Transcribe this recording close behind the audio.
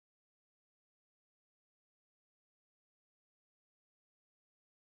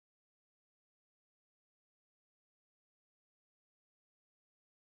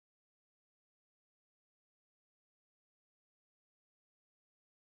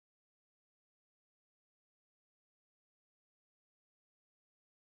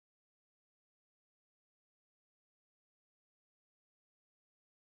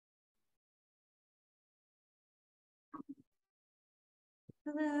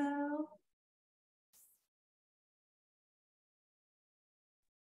Hello.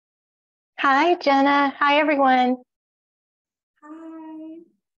 Hi, Jenna. Hi, everyone. Hi.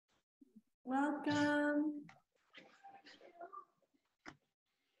 Welcome.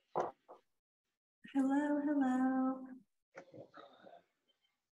 Hello, hello.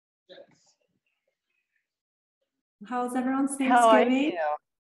 How's everyone's Thanksgiving? How are you?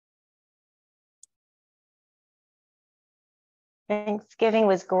 Thanksgiving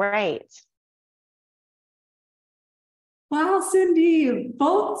was great. Wow, Cindy,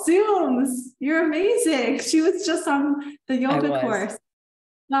 both Zooms. You're amazing. She was just on the yoga course.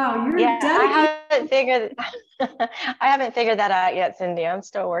 Wow, you're dedicated. I haven't figured that out yet, Cindy. I'm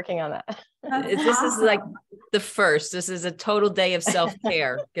still working on that. This is like the first. This is a total day of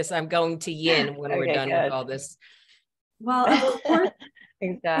self-care because I'm going to yin when we're done with all this. Well, of course,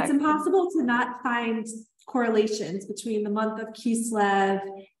 exactly. It's impossible to not find correlations between the month of Kislev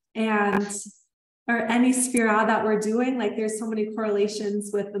or any Sefirah that we're doing. Like there's so many correlations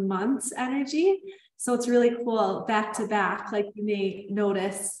with the month's energy. So it's really cool back to back. Like you may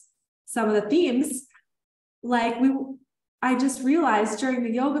notice some of the themes. Like I just realized during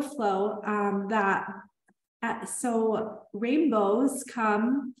the yoga flow so rainbows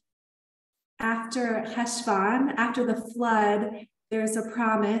come after Cheshvan, after the flood. There's a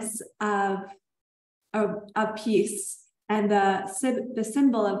promise of peace. And the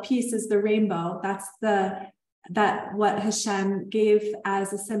symbol of peace is the rainbow. That's what Hashem gave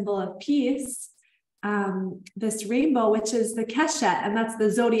as a symbol of peace. This rainbow, which is the Keshet, and that's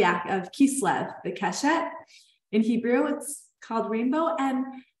the zodiac of Kislev, the Keshet. In Hebrew, it's called rainbow. And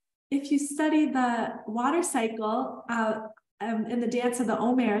if you study the water cycle in the dance of the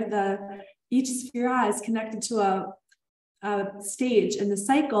Omer, each Sefirah is connected to a stage in the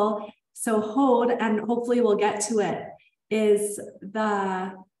cycle. So Hod, and hopefully we'll get to it, is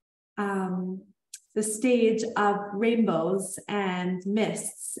the stage of rainbows and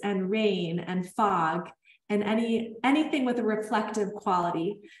mists and rain and fog and anything with a reflective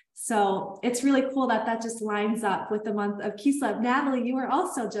quality. So it's really cool that just lines up with the month of Kislev. Natalie, you were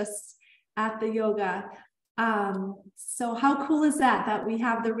also just at the yoga. So how cool is that we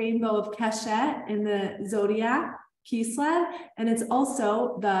have the rainbow of Keshet in the zodiac, Kislev, and it's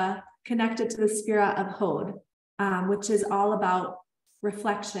also connected to the Sefirah of Hod, which is all about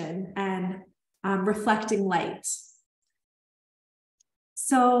reflection and reflecting light.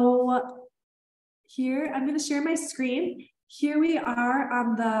 So here, I'm going to share my screen. Here we are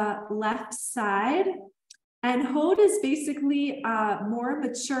on the left side, and Hod is basically a more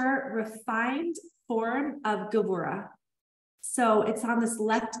mature, refined form of Gevurah. So it's on this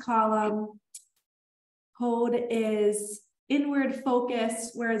left column. Hod is inward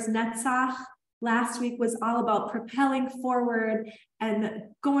focused, whereas Netzach last week was all about propelling forward and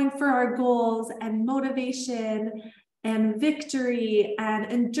going for our goals and motivation and victory and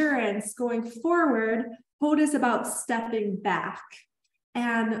endurance going forward. Hod is about stepping back.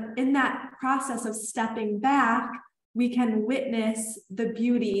 And in that process of stepping back, we can witness the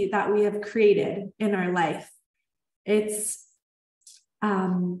beauty that we have created in our life.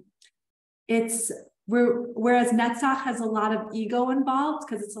 Whereas Netzach has a lot of ego involved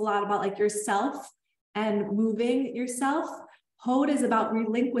because it's a lot about like yourself and moving yourself. Hod is about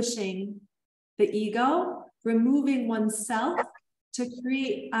relinquishing the ego, removing oneself to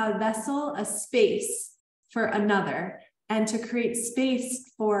create a vessel, a space for another, and to create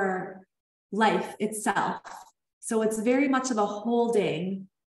space for life itself. So it's very much of a holding,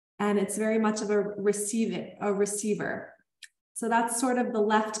 and it's very much of a receiver. So that's sort of the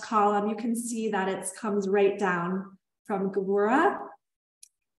left column. You can see that it comes right down from Gevurah.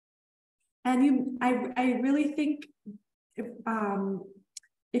 And I really think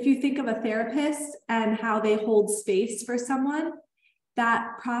if you think of a therapist and how they hold space for someone,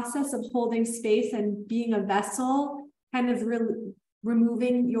 that process of holding space and being a vessel, kind of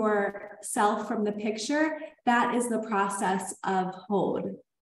removing yourself from the picture, that is the process of Hod.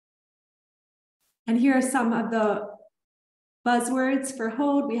 And here are some of the buzzwords for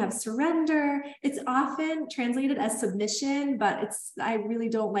Hod. We have surrender. It's often translated as submission, but I really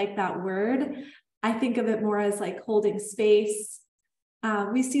don't like that word. I think of it more as like holding space.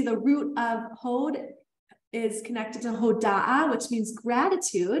 We see the root of Hod is connected to Hoda'ah, which means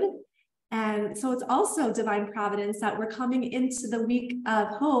gratitude. And so it's also divine providence that we're coming into the week of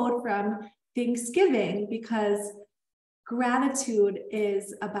Hod from Thanksgiving, because gratitude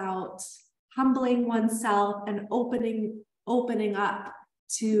is about humbling oneself and opening up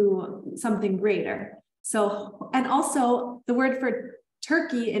to something greater. So, and also the word for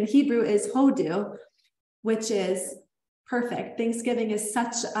turkey in Hebrew is hodu, which is perfect. Thanksgiving is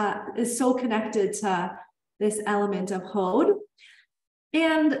is so connected to this element of Hod.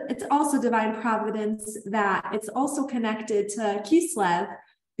 And it's also divine providence that it's also connected to Kislev,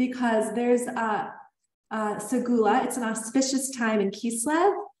 because there's a Segula, it's an auspicious time in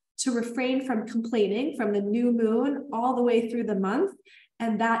Kislev to refrain from complaining from the new moon all the way through the month.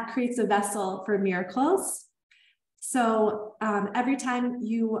 And that creates a vessel for miracles. So every time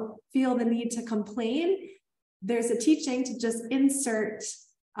you feel the need to complain, there's a teaching to just insert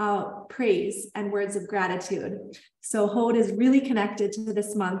praise and words of gratitude. So Hod is really connected to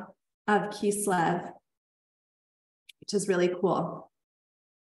this month of Kislev, which is really cool.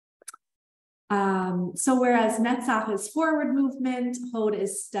 So whereas Netzach is forward movement, Hod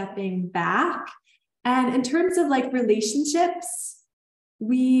is stepping back. And in terms of like relationships,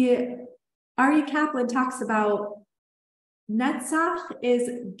 Ari Kaplan talks about Netzach is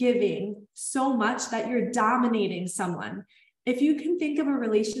giving so much that you're dominating someone. If you can think of a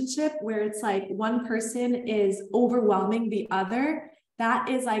relationship where it's like one person is overwhelming the other, that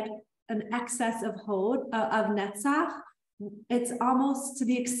is like an excess of Hod, of Netzach. It's almost to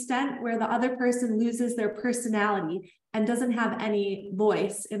the extent where the other person loses their personality and doesn't have any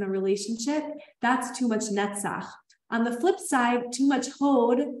voice in a relationship. That's too much Netzach. On the flip side, too much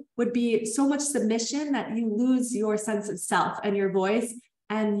Hod would be so much submission that you lose your sense of self and your voice,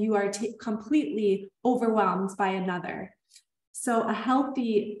 and you are completely overwhelmed by another. So a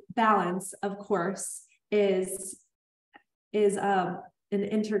healthy balance, of course, is an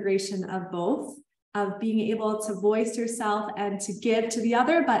integration of both, of being able to voice yourself and to give to the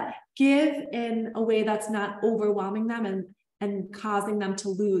other, but give in a way that's not overwhelming them and causing them to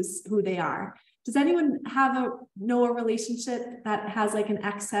lose who they are. Does anyone know a relationship that has like an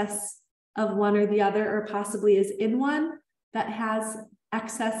excess of one or the other, or possibly is in one that has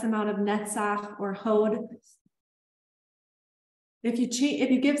excess amount of Netzach or Hod? If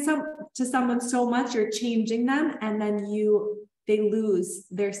you give to someone so much, you're changing them, and then they lose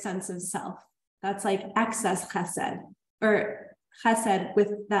their sense of self. That's like excess chesed, or chesed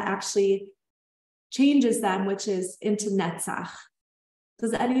that actually changes them, which is into Netzach.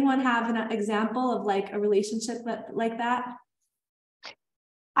 Does anyone have an example of like a relationship like that?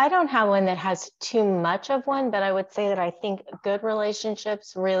 I don't have one that has too much of one, but I would say that I think good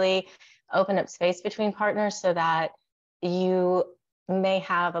relationships really open up space between partners so that you may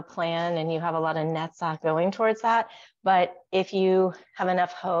have a plan and you have a lot of Netzach going towards that. But if you have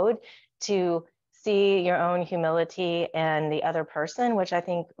enough Hod to see your own humility and the other person, which I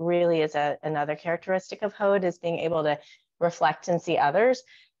think really is another characteristic of Hod, is being able to reflect and see others,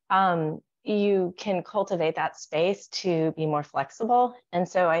 you can cultivate that space to be more flexible. And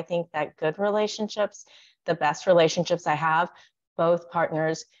so I think that good relationships, the best relationships I have, both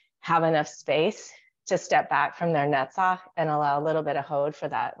partners have enough space to step back from their Netzach and allow a little bit of Hod for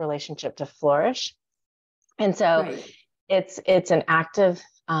that relationship to flourish. And so Right. it's an active,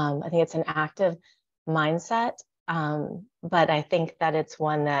 I think it's an active mindset. But I think that it's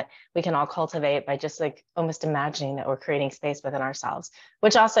one that we can all cultivate by just like almost imagining that we're creating space within ourselves,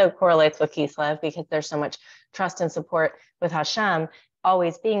 which also correlates with Kislev, because there's so much trust and support with Hashem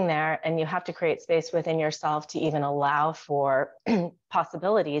always being there, and you have to create space within yourself to even allow for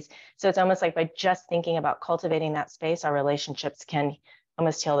possibilities. So it's almost like by just thinking about cultivating that space, our relationships can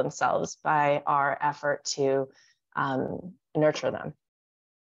almost heal themselves by our effort to nurture them.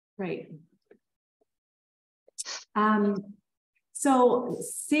 Right. So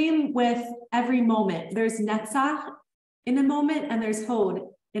same with every moment. There's Netzach in a moment and there's Hod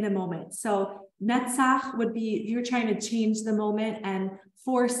in a moment. So Netzach would be you're trying to change the moment and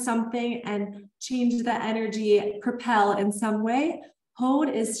force something and change the energy, propel in some way. Hod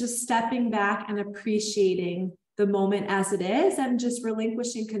is just stepping back and appreciating the moment as it is and just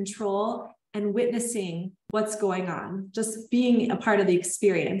relinquishing control and witnessing what's going on, just being a part of the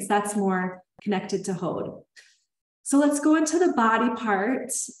experience. That's more connected to Hod. So let's go into the body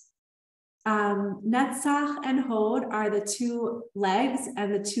parts. Netzach and Hod are the two legs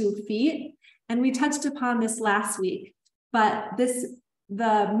and the 2 feet. And we touched upon this last week, but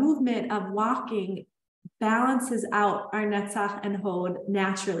the movement of walking balances out our Netzach and Hod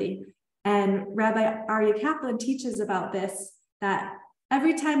naturally. And Rabbi Aryeh Kaplan teaches about this, that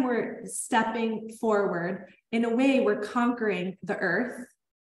every time we're stepping forward, in a way, we're conquering the earth.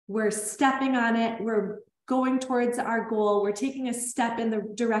 We're stepping on it. We're going towards our goal. We're taking a step in the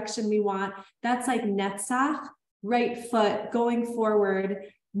direction we want. That's like Netzach, right foot, going forward,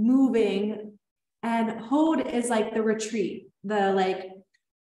 moving. And Hod is like the retreat,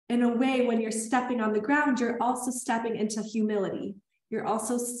 in a way, when you're stepping on the ground, you're also stepping into humility. You're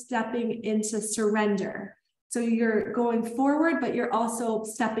also stepping into surrender. So you're going forward, but you're also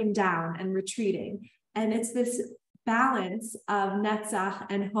stepping down and retreating. And it's this balance of Netzach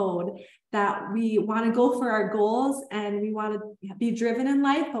and Hod that we want to go for our goals and we want to be driven in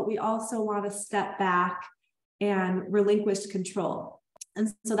life, but we also want to step back and relinquish control.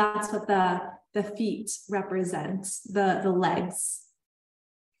 And so that's what the feet represent, the legs.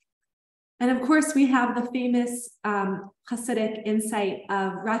 And of course, we have the famous Hasidic insight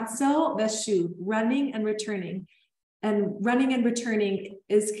of ratzo veshuv, running and returning. And running and returning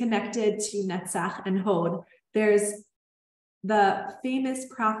is connected to Netzach and Hod. There's the famous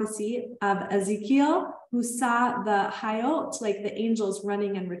prophecy of Ezekiel, who saw the Hayot, like the angels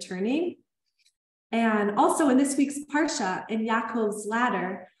running and returning. And also in this week's Parsha, in Yaakov's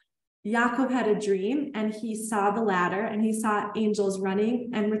ladder, Yaakov had a dream and he saw the ladder and he saw angels running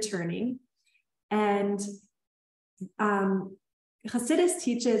and returning. And Hasidus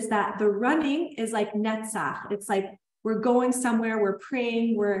teaches that the running is like Netzach. It's like we're going somewhere, we're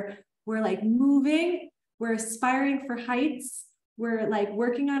praying, we're like moving, we're aspiring for heights, we're like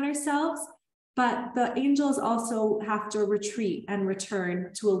working on ourselves, but the angels also have to retreat and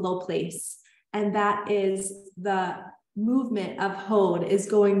return to a low place. And that is the movement of Hod, is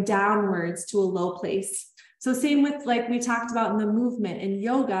going downwards to a low place. So same with, like we talked about in the movement in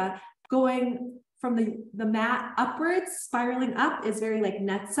yoga, going from the mat upwards, spiraling up is very like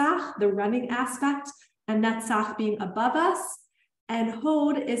Netzach, the running aspect, and Netzach being above us. And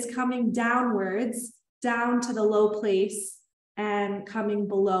Hod is coming downwards, down to the low place and coming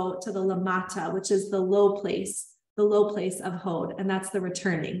below to the Lamata, which is the low place of Hod. And that's the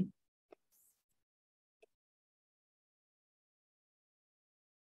returning.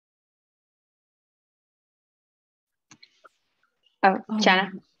 Oh,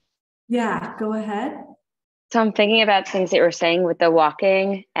 Jenna? Yeah, go ahead. So I'm thinking about things that you were saying with the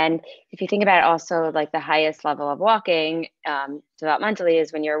walking. And if you think about it also, like the highest level of walking developmentally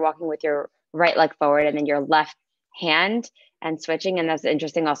is when you're walking with your right leg forward and then your left hand and switching. And that's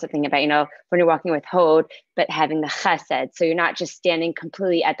interesting also thinking about, when you're walking with Hod, but having the chesed. So you're not just standing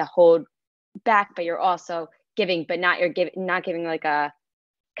completely at the Hod back, but you're also giving, but not giving like a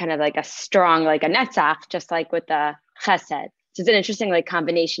kind of like a strong, like a netzach, just like with the chesed. So it's an interesting like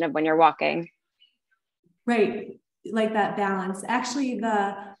combination of when you're walking. Right, like that balance. Actually,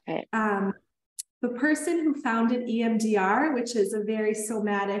 the person who founded EMDR, which is a very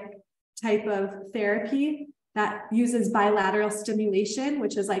somatic type of therapy that uses bilateral stimulation,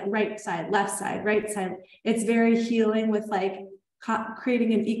 which is like right side, left side, right side. It's very healing with like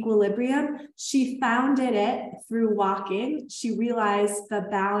creating an equilibrium. She founded it through walking. She realized the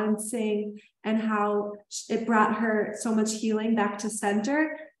balancing and how it brought her so much healing back to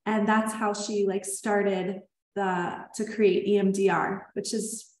center. And that's how she like started to create EMDR, which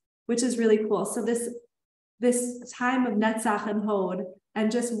is really cool. So this time of Netzach and Hod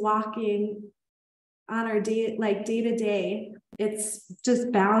and just walking on our day to day, it's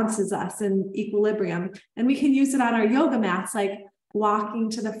just balances us in equilibrium. And we can use it on our yoga mats, like walking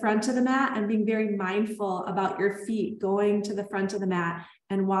to the front of the mat and being very mindful about your feet going to the front of the mat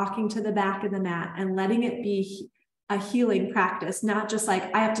and walking to the back of the mat and letting it be a healing practice, not just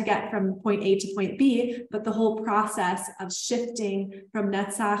like I have to get from point A to point B, but the whole process of shifting from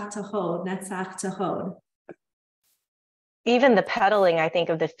Netzach to Hod, Netzach to Hod. Even the pedaling, I think,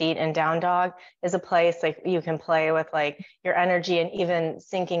 of the feet in down dog is a place like you can play with like your energy and even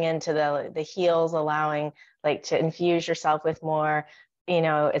sinking into the heels, allowing like to infuse yourself with more,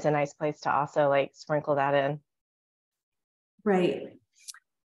 is a nice place to also like sprinkle that in. Right.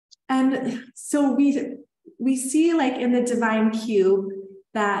 And so we see like in the divine cube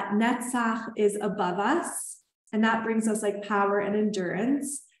that Netzach is above us, and that brings us like power and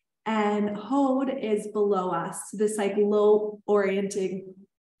endurance. And Hod is below us, this like low orienting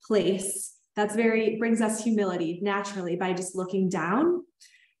place that's brings us humility naturally by just looking down.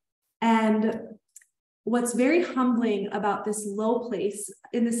 And what's very humbling about this low place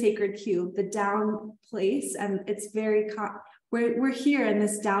in the sacred cube, the down place, and it's we're here in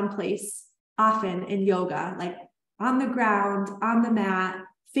this down place often in yoga, like on the ground, on the mat,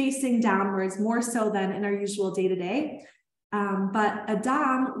 facing downwards, more so than in our usual day-to-day. But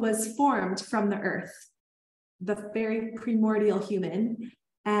Adam was formed from the earth, the very primordial human.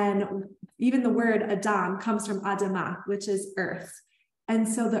 And even the word Adam comes from Adamah, which is earth. And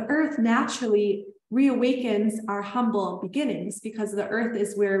so the earth naturally reawakens our humble beginnings because the earth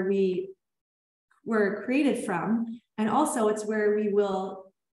is where we were created from. And also it's where we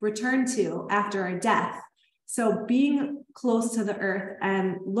will return to after our death. So being close to the earth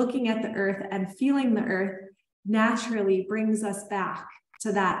and looking at the earth and feeling the earth naturally brings us back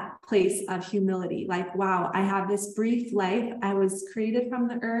to that place of humility. Like, wow, I have this brief life. I was created from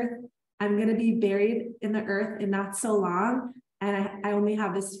the earth. I'm going to be buried in the earth in not so long. And I only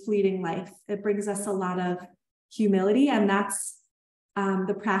have this fleeting life. It brings us a lot of humility. And that's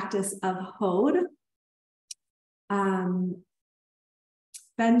the practice of Hod.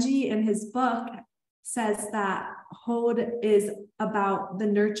 Benji in his book says that Hod is about the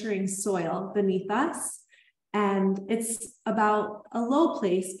nurturing soil beneath us. And it's about a low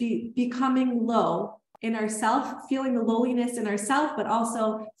place, becoming low in ourself, feeling the lowliness in ourself, but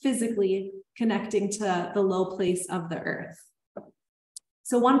also physically connecting to the low place of the earth.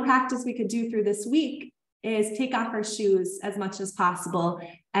 So one practice we could do through this week is take off our shoes as much as possible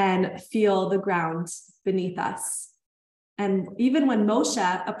and feel the ground beneath us. And even when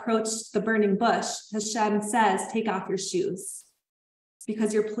Moshe approached the burning bush, Hashem says, take off your shoes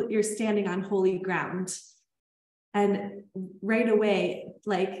because you're standing on holy ground. And right away,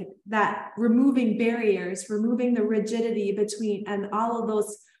 like that, removing barriers, removing the rigidity between, and all of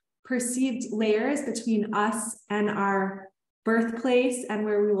those perceived layers between us and our birthplace and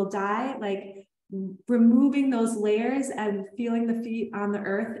where we will die, like removing those layers and feeling the feet on the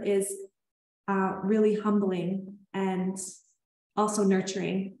earth is really humbling and also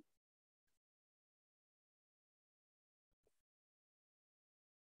nurturing.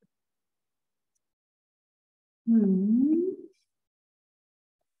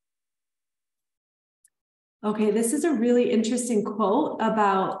 Okay, this is a really interesting quote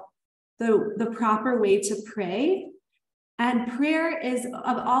about the proper way to pray. And prayer is,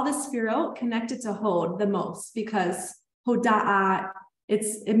 of all the Sefirot, connected to Hod the most, because Hoda'at,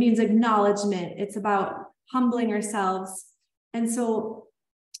 it means acknowledgement. It's about humbling ourselves. And so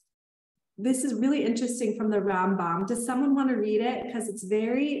this is really interesting from the Rambam. Does someone want to read it? Because it's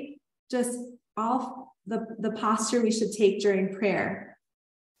very just all the posture we should take during prayer.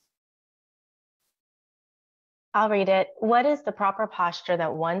 I'll read it. What is the proper posture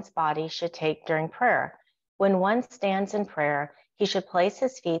that one's body should take during prayer? When one stands in prayer, he should place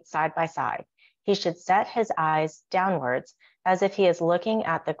his feet side by side. He should set his eyes downwards as if he is looking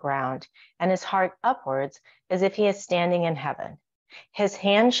at the ground, and his heart upwards as if he is standing in heaven. His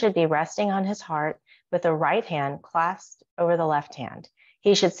hand should be resting on his heart with the right hand clasped over the left hand.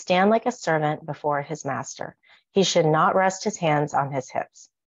 He should stand like a servant before his master. He should not rest his hands on his hips.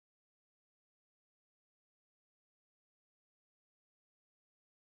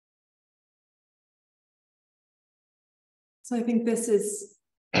 So I think this is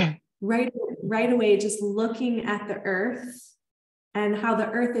right away, just looking at the earth and how the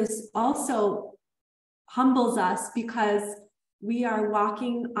earth is also humbles us because we are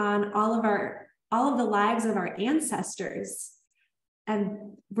walking on all of the lives of our ancestors.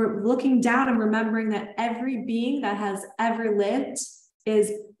 And we're looking down and remembering that every being that has ever lived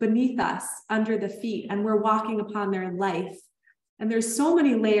is beneath us, under the feet, and we're walking upon their life. And there's so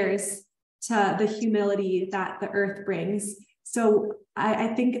many layers to the humility that the earth brings. So I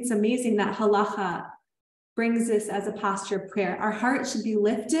think it's amazing that halacha brings this as a posture of prayer. Our heart should be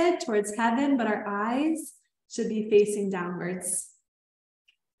lifted towards heaven, but our eyes should be facing downwards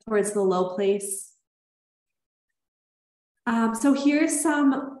towards the low place. So here's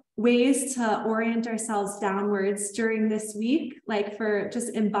some ways to orient ourselves downwards during this week, like for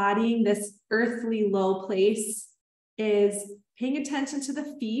just embodying this earthly low place, is paying attention to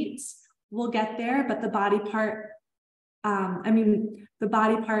the feet. We'll get there, but the body part, the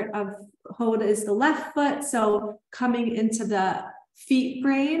body part of Hod is the left foot. So coming into the feet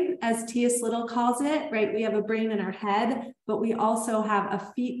brain, as T.S. Little calls it, right? We have a brain in our head, but we also have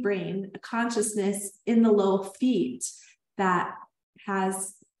a feet brain, a consciousness in the low feet that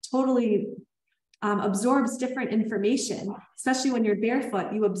has totally absorbs different information, especially when you're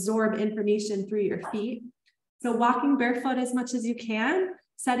barefoot, you absorb information through your feet. So walking barefoot as much as you can,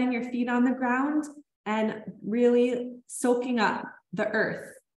 setting your feet on the ground and really soaking up the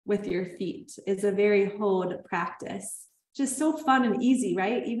earth with your feet is a very Hod practice. Just so fun and easy,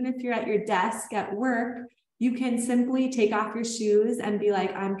 right? Even if you're at your desk at work, you can simply take off your shoes and be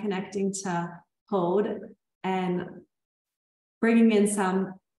like, I'm connecting to Hod and bringing in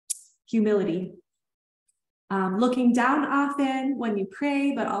some humility. Looking down often when you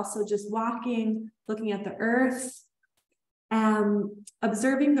pray, but also just walking, looking at the earth.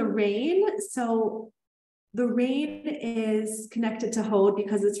 Observing the rain. So the rain is connected to Hod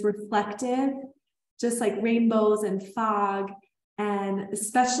because it's reflective, just like rainbows and fog, and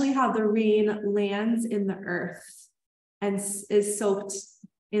especially how the rain lands in the earth and is soaked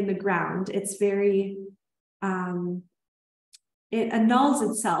in the ground. It's very, it annuls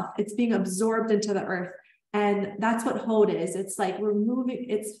itself. It's being absorbed into the earth. And that's what Hod is. It's like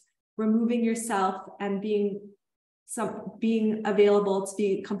removing yourself and being available to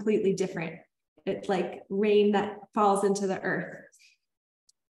be completely different. It's like rain that falls into the earth.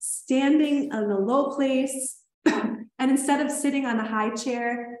 Standing in a low place, and instead of sitting on a high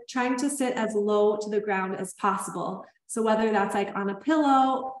chair, trying to sit as low to the ground as possible. So whether that's like on a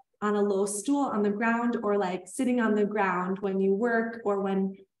pillow, on a low stool on the ground, or like sitting on the ground when you work or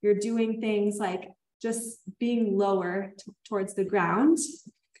when you're doing things, like just being lower towards the ground.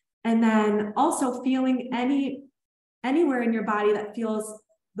 And then also feeling anywhere in your body that feels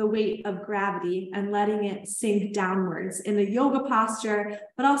the weight of gravity and letting it sink downwards in the yoga posture,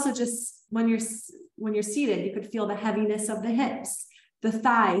 but also just when you're seated, you could feel the heaviness of the hips, the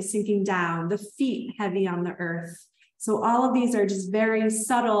thighs sinking down, the feet heavy on the earth. So all of these are just very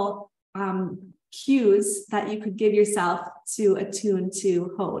subtle cues that you could give yourself to attune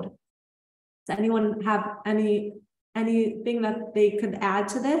to Hod. Does anyone have anything that they could add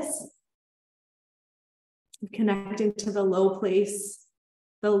to this? Connecting to the low place,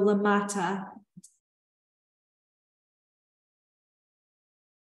 the lamata.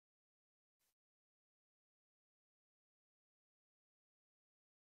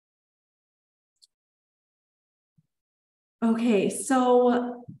 Okay,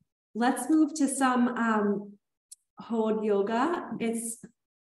 so let's move to some Hod yoga. It's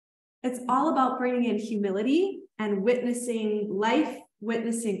all about bringing in humility and witnessing life,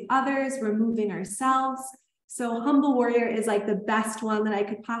 witnessing others, removing ourselves. So humble warrior is like the best one that I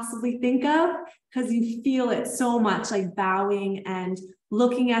could possibly think of, because you feel it so much, like bowing and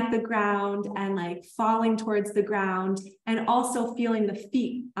looking at the ground and like falling towards the ground, and also feeling the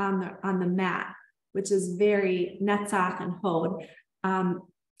feet on the mat, which is very Netzach and Hod.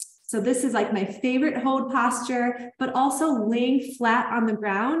 So this is like my favorite Hod posture, but also laying flat on the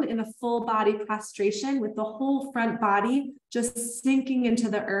ground in a full body prostration with the whole front body just sinking into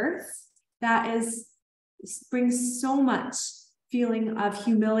the earth. That brings so much feeling of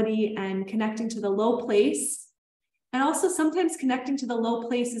humility and connecting to the low place. And also sometimes connecting to the low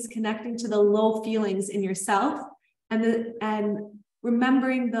place is connecting to the low feelings in yourself and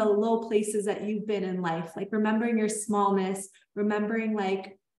remembering the low places that you've been in life, like remembering your smallness, remembering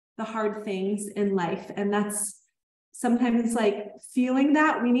like the hard things in life. And that's sometimes like feeling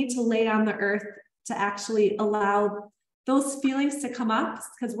that we need to lay on the earth to actually allow those feelings to come up,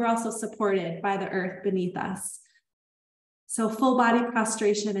 because we're also supported by the earth beneath us. So full body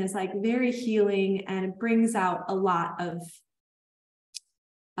prostration is like very healing, and it brings out a lot of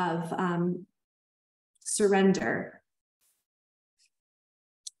surrender.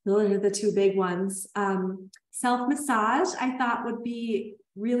 Those are the two big ones. Self-massage, I thought would be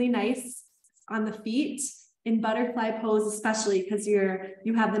really nice on the feet in butterfly pose, especially because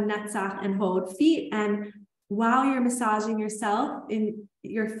you have the Netzach and Hod feet, and while you're massaging yourself in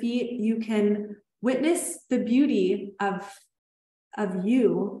your feet, you can witness the beauty of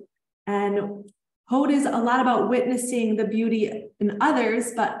you. And Hod is a lot about witnessing the beauty in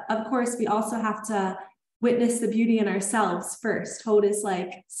others, but of course we also have to witness the beauty in ourselves first. Hod is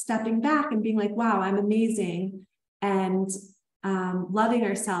like stepping back and being like, wow, I'm amazing, and loving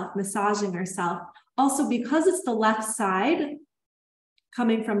ourselves, massaging ourselves. Also, because it's the left side,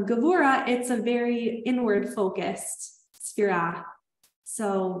 coming from Gevura, it's a very inward focused Sefirah.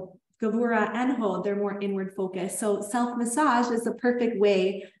 So Gevura and Hod, they're more inward focused. So self-massage is the perfect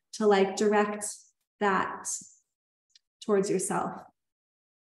way to like direct that towards yourself.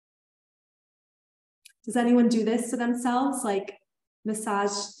 Does anyone do this to themselves? Like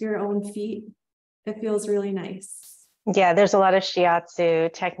massage your own feet? It feels really nice. Yeah, there's a lot of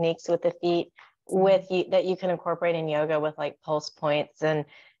shiatsu techniques with the feet that you can incorporate in yoga with like pulse points, and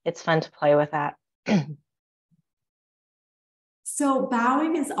it's fun to play with that. So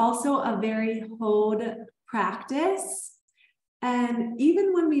bowing is also a very Hod practice. And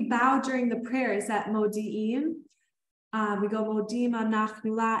even when we bow during the prayers at Modi'im, we go Modim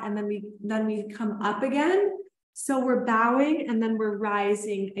Anachnula, and then we come up again. So we're bowing and then we're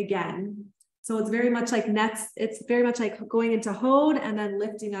rising again. So it's very much like it's very much like going into Hod and then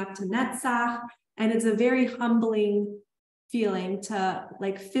lifting up to Netzach. And it's a very humbling feeling to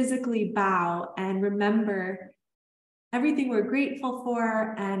like physically bow and remember everything we're grateful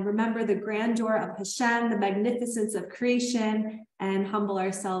for, and remember the grandeur of Hashem, the magnificence of creation, and humble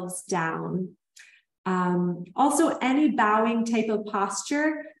ourselves down. Also, any bowing type of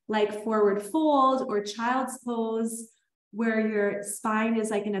posture, like forward fold or child's pose, where your spine is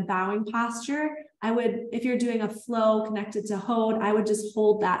like in a bowing posture, if you're doing a flow connected to Hod, I would just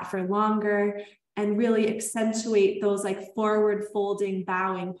hold that for longer and really accentuate those like forward folding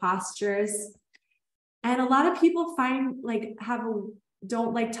bowing postures. And a lot of people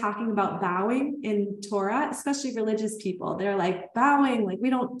don't like talking about bowing in Torah, especially religious people. They're like, bowing, like we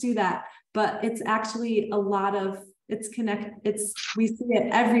don't do that. But it's actually we see it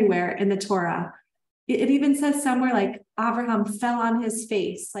everywhere in the Torah. It even says somewhere like Abraham fell on his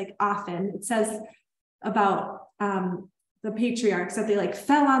face, like often. It says about the patriarchs that they like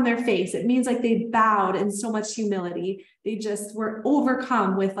fell on their face. It means like they bowed in so much humility. They just were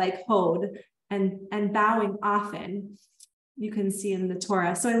overcome with like Hod and bowing often. You can see in the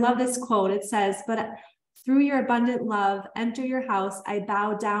Torah. So I love this quote. It says, "But through your abundant love, enter your house. I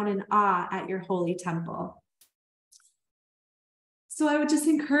bow down in awe at your holy temple." So I would just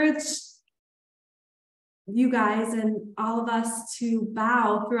encourage you guys and all of us to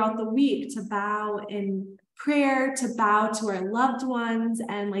bow throughout the week, to bow in prayer, to bow to our loved ones,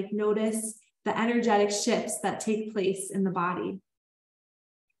 and like notice the energetic shifts that take place in the body.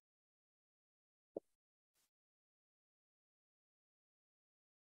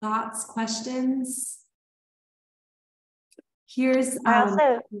 Thoughts, questions? Here's I also,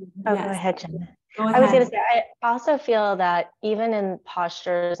 go yes. ahead, Jenna. Go ahead. I was going to say, I also feel that even in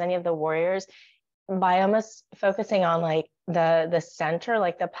postures, any of the warriors, by almost focusing on like the center,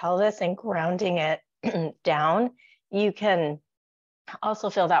 like the pelvis, and grounding it down, you can also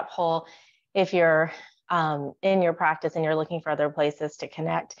feel that pull if you're in your practice and you're looking for other places to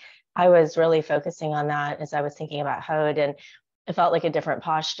connect. I was really focusing on that as I was thinking about Hod, and it felt like a different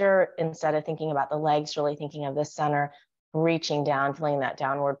posture. Instead of thinking about the legs, really thinking of the center, reaching down, feeling that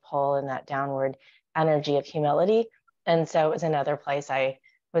downward pull and that downward energy of humility. And so it was another place I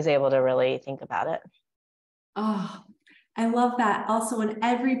was able to really think about it. Oh, I love that. Also in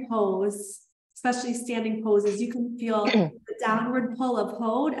every pose, especially standing poses, you can feel the downward pull of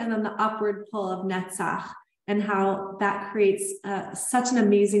Hod and then the upward pull of Netzach, and how that creates such an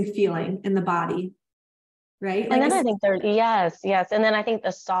amazing feeling in the body. Right? And then I think yes. And then I think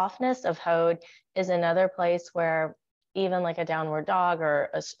the softness of Hod is another place where even like a downward dog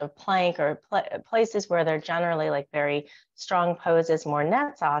or a plank or places where they're generally like very strong poses, more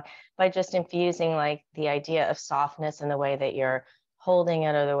Netzach, by just infusing like the idea of softness in the way that you're holding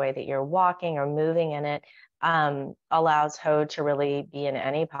it or the way that you're walking or moving in it, allows Hod to really be in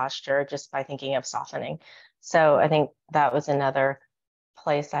any posture just by thinking of softening. So I think that was another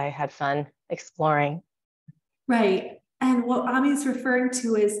place I had fun exploring. Right. And what Ami's referring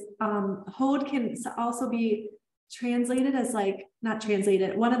to is Hod can also be translated as like, not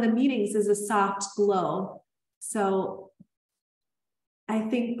translated, one of the meanings is a soft glow. So I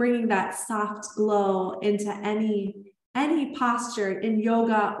think bringing that soft glow into any posture in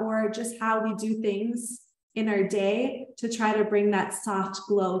yoga or just how we do things in our day to try to bring that soft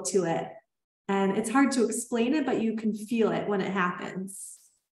glow to it. And it's hard to explain it, but you can feel it when it happens.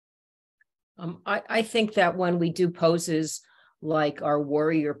 I think that when we do poses like our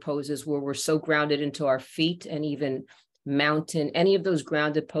warrior poses, where we're so grounded into our feet, and even mountain, any of those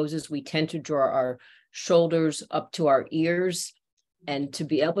grounded poses, we tend to draw our shoulders up to our ears, and to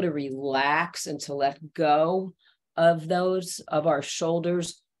be able to relax and to let go of our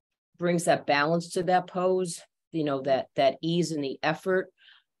shoulders brings that balance to that pose, that ease and the effort.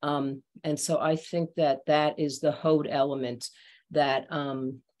 And so I think that is the Hod element that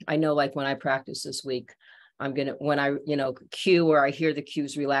I know, like when I practice this week, I'm going to, when I, cue or I hear the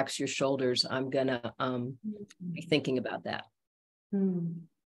cues, relax your shoulders, I'm going to be thinking about that. No,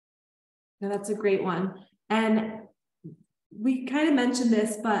 that's a great one. And we kind of mentioned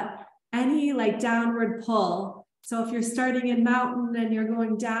this, but any like downward pull. So if you're starting in mountain and you're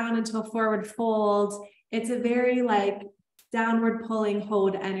going down into a forward fold, it's a very like downward pulling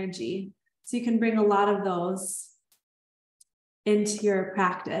Hod energy. So you can bring a lot of those into your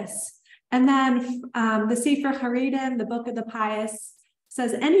practice. And then the Sefer Haredim, the Book of the Pious,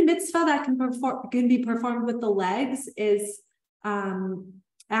 says any mitzvah that can be performed with the legs is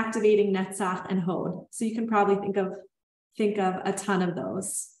activating Netzach and Hod. So you can probably think of a ton of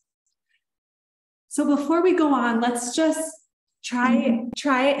those. So before we go on, let's just try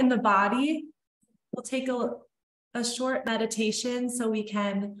it in the body. We'll take a short meditation so we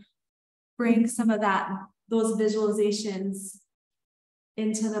can bring some of those visualizations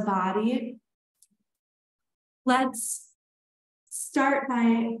into the body. Let's start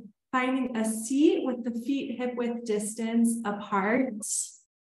by finding a seat with the feet hip-width distance apart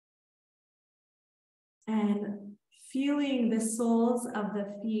and feeling the soles of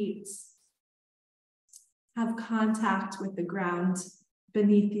the feet have contact with the ground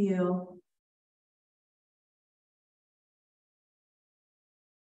beneath you.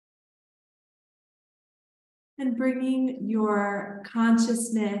 And bringing your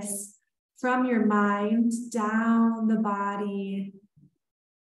consciousness from your mind down the body,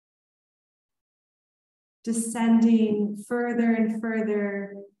 descending further and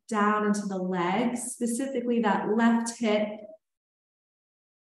further down into the legs, specifically that left hip,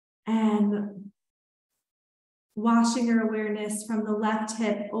 and washing your awareness from the left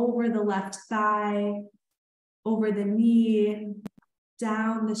hip over the left thigh, over the knee,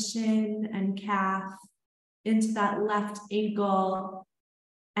 down the shin and calf, into that left ankle,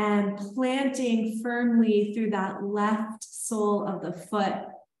 and planting firmly through that left sole of the foot.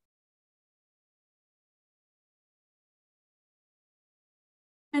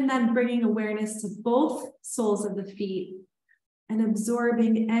 And then bringing awareness to both soles of the feet and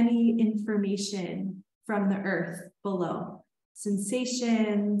absorbing any information from the earth below.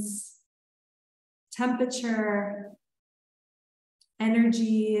 Sensations, temperature,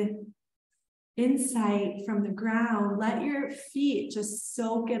 energy, insight from the ground. Let your feet just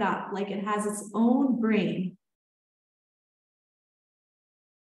soak it up like it has its own brain.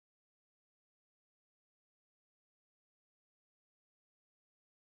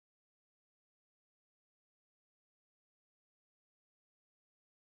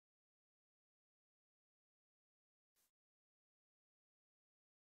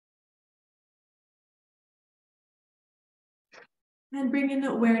 And bring in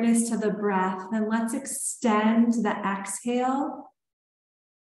awareness to the breath, and let's extend the exhale.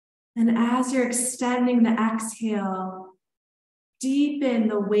 And as you're extending the exhale, deepen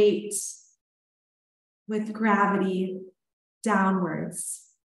the weight with gravity downwards.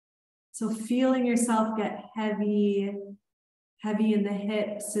 So feeling yourself get heavy, heavy in the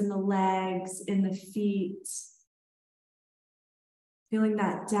hips, in the legs, in the feet. Feeling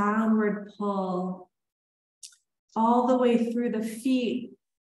that downward pull all the way through the feet,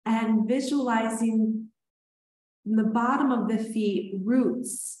 and visualizing the bottom of the feet,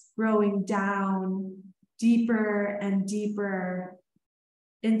 roots growing down deeper and deeper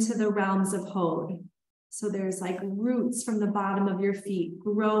into the realms of Hod. So there's like roots from the bottom of your feet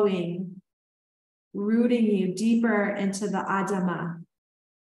growing, rooting you deeper into the Adama.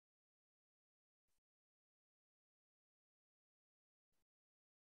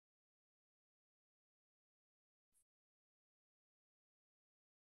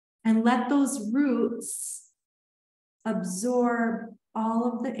 And let those roots absorb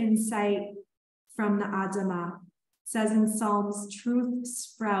all of the insight from the Adama. It says in Psalms, truth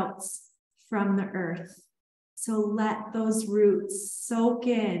sprouts from the earth. So let those roots soak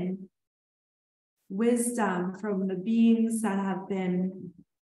in wisdom from the beings that have been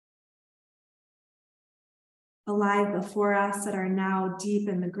alive before us, that are now deep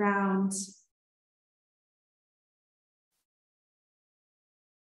in the ground.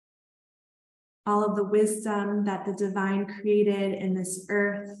 All of the wisdom that the divine created in this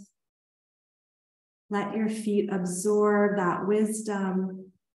earth. Let your feet absorb that wisdom.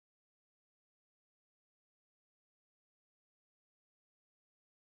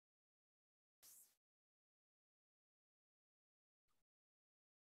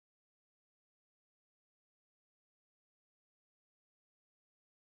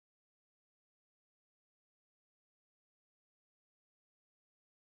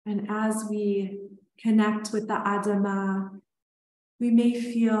 And as we connect with the Adama, we may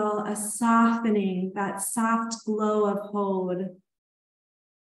feel a softening, that soft glow of Hod,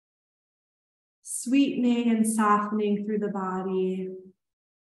 sweetening and softening through the body.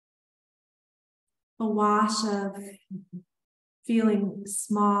 A wash of feeling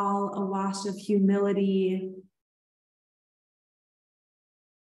small, a wash of humility,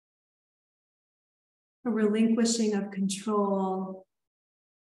 a relinquishing of control.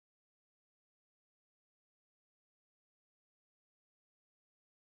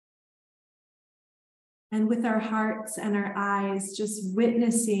 And with our hearts and our eyes, just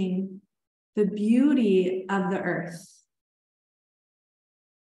witnessing the beauty of the earth.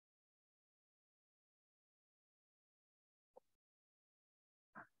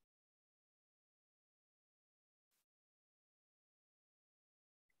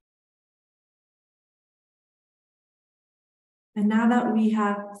 And now that we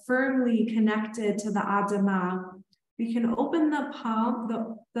have firmly connected to the Adama, we can open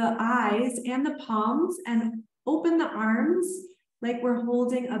the eyes and the palms, and open the arms like we're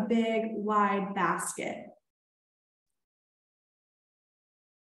holding a big, wide basket.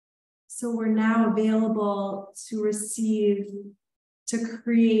 So we're now available to receive, to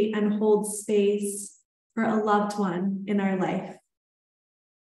create and hold space for a loved one in our life.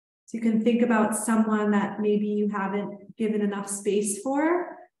 So you can think about someone that maybe you haven't given enough space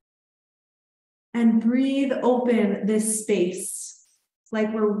for, and breathe open this space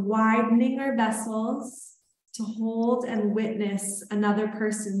like we're widening our vessels to hold and witness another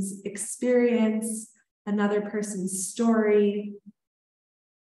person's experience, another person's story.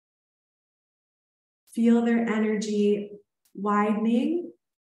 Feel their energy widening,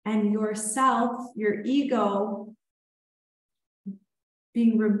 and yourself, your ego,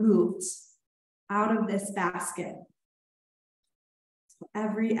 being removed out of this basket. So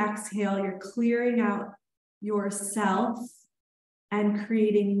every exhale, you're clearing out yourself and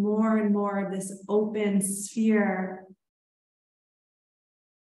creating more and more of this open sphere.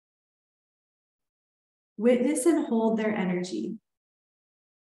 Witness and hold their energy.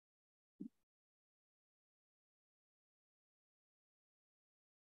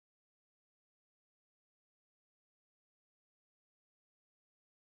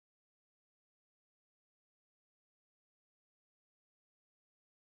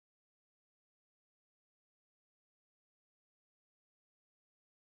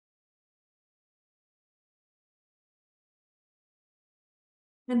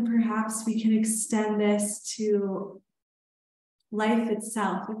 And perhaps we can extend this to life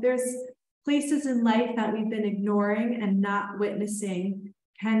itself. If there's places in life that we've been ignoring and not witnessing,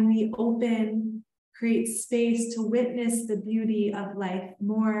 can we create space to witness the beauty of life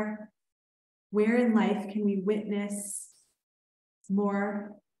more? Where in life can we witness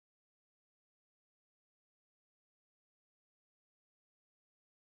more?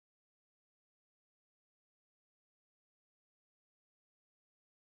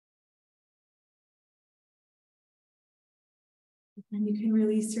 And you can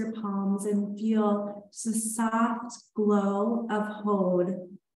release your palms and feel just a soft glow of Hod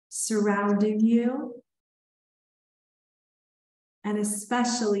surrounding you, and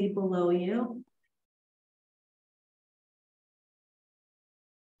especially below you.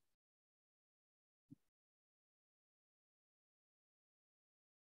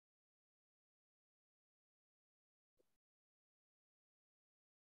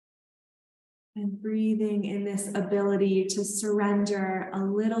 And breathing in this ability to surrender a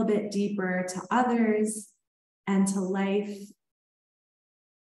little bit deeper to others and to life.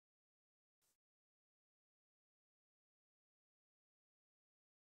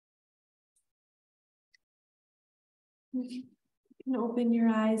 You can open your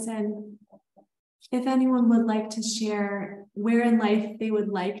eyes, and if anyone would like to share where in life they would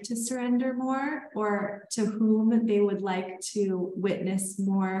like to surrender more, or to whom they would like to witness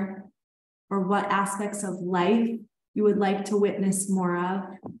more, or what aspects of life you would like to witness more of,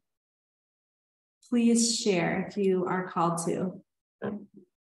 please share if you are called to.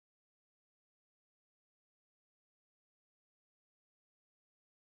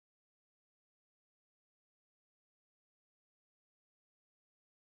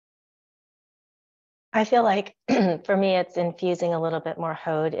 I feel like for me, it's infusing a little bit more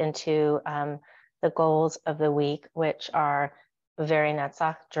Hod into the goals of the week, which are very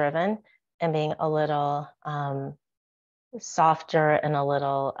Netzach driven, and being a little softer and a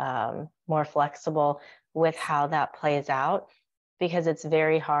little more flexible with how that plays out, because it's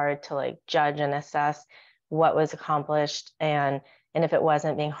very hard to like judge and assess what was accomplished, and if it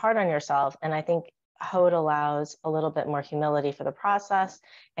wasn't, being hard on yourself. And I think Hod allows a little bit more humility for the process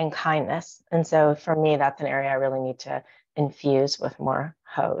and kindness. And so for me, that's an area I really need to infuse with more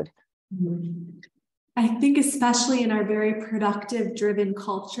Hod. I think especially in our very productive driven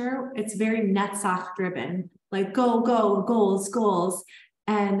culture, it's very Netzach driven, like go, go, goals, goals.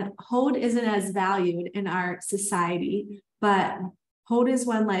 And Hod isn't as valued in our society, but Hod is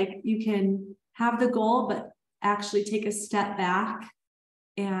when like you can have the goal, but actually take a step back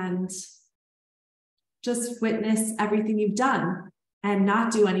and just witness everything you've done and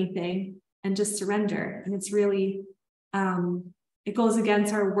not do anything and just surrender. And it's really, it goes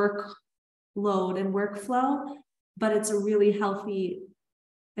against our workload and workflow, but it's a really healthy,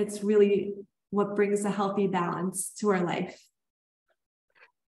 it's really what brings a healthy balance to our life.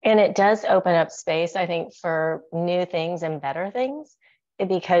 And it does open up space, I think, for new things and better things,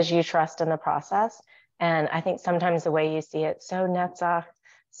 because you trust in the process. And I think sometimes the way you see it, so Netzach,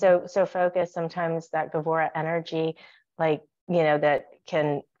 so focused, sometimes that Gevurah energy, like, you know, that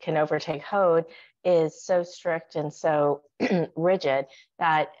can overtake Hod, is so strict and so rigid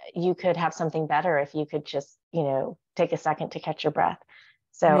that you could have something better if you could just, you know, take a second to catch your breath.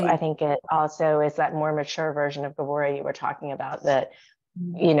 So right. I think it also is that more mature version of Gevurah you were talking about that,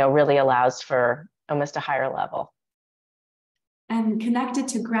 you know, really allows for almost a higher level. And connected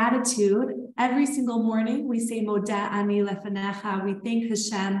to gratitude, every single morning we say Modeh Ani Lefanecha. We thank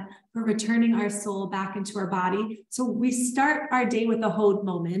Hashem for returning our soul back into our body. So we start our day with a Hod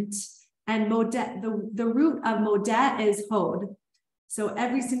moment, and Modeh, the root of Modeh is Hod. So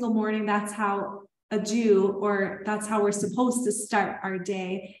every single morning, that's how a Jew, or that's how we're supposed to start our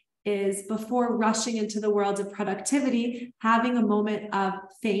day, is before rushing into the world of productivity, having a moment of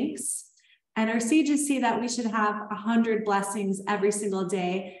thanks. And our sages say that we should have 100 blessings every single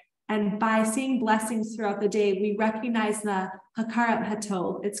day. And by saying blessings throughout the day, we recognize the hakarat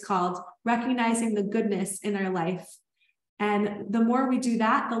hatov, it's called, recognizing the goodness in our life. And the more we do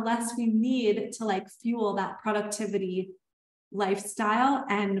that, the less we need to like fuel that productivity lifestyle,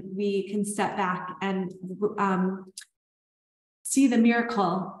 and we can step back and see the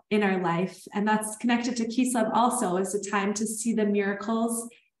miracle in our life. And that's connected to Kislev also, is a time to see the miracles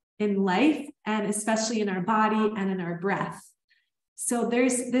in life, and especially in our body and in our breath. So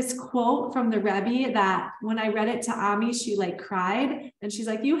there's this quote from the Rebbe that when I read it to Ami, she like cried, and she's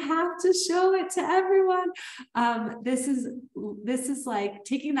like, you have to show it to everyone. This is like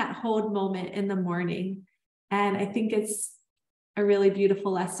taking that Hod moment in the morning. And I think it's a really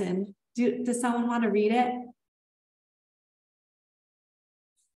beautiful lesson. Does someone want to read it?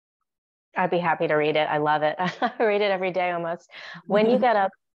 I'd be happy to read it. I love it. I read it every day almost. When you get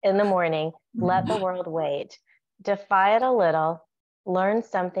up in the morning, let the world wait. Defy it a little. Learn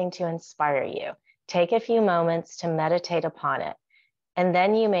something to inspire you. Take a few moments to meditate upon it. And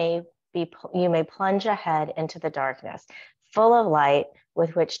then you may plunge ahead into the darkness, full of light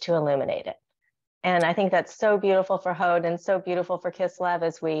with which to illuminate it. And I think that's so beautiful for Hod and so beautiful for Kislev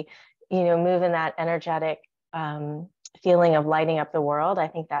as we, move in that energetic feeling of lighting up the world. I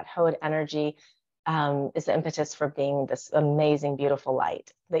think that Hod energy is the impetus for being this amazing, beautiful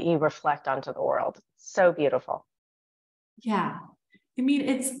light that you reflect onto the world. So beautiful. Yeah. I mean,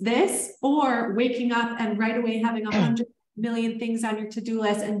 it's this, or waking up and right away having 100 million things on your to-do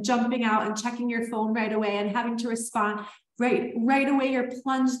list and jumping out and checking your phone right away and having to respond right away. You're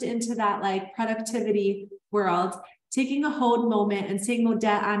plunged into that like productivity world, taking a Hod moment and saying Modeh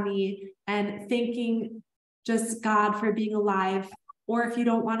Ani and thanking just God for being alive. Or if you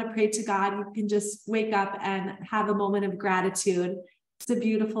don't want to pray to God, you can just wake up and have a moment of gratitude. It's a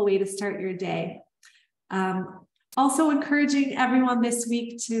beautiful way to start your day. Also encouraging everyone this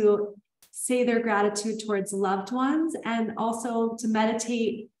week to say their gratitude towards loved ones, and also to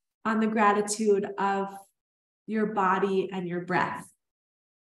meditate on the gratitude of your body and your breath.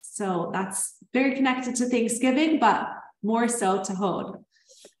 So that's very connected to Thanksgiving, but more so to Hod.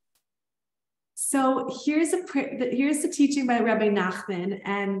 So here's the teaching by Rabbi Nachman,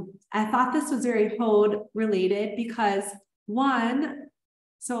 and I thought this was very Hod related because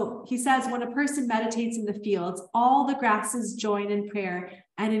so he says, when a person meditates in the fields, all the grasses join in prayer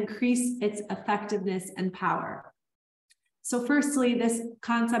and increase its effectiveness and power. So firstly, this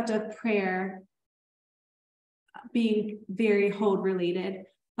concept of prayer being very Hod related,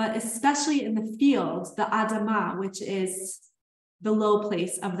 but especially in the fields, the Adamah, which is the low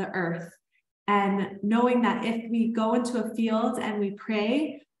place of the earth. And knowing that if we go into a field and we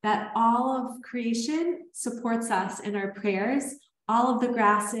pray, that all of creation supports us in our prayers. All of the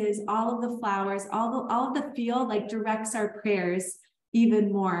grasses, all of the flowers, all of the field like directs our prayers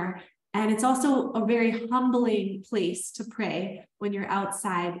even more. And it's also a very humbling place to pray when you're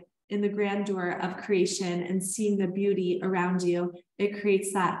outside in the grandeur of creation and seeing the beauty around you. It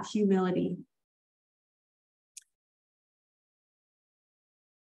creates that humility.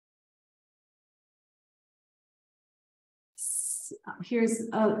 Here's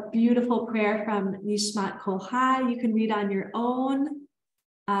a beautiful prayer from Nishmat Kolhai. You can read on your own,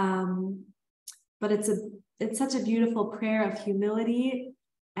 but it's such a beautiful prayer of humility,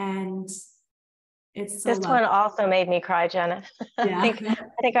 and it's so this lovely. one also made me cry, Jenna. Yeah. I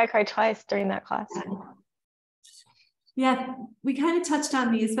think I cried twice during that class. Yeah, we kind of touched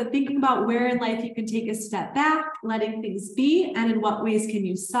on these, but thinking about where in life you can take a step back, letting things be, and in what ways can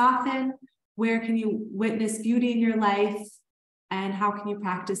you soften? Where can you witness beauty in your life? And how can you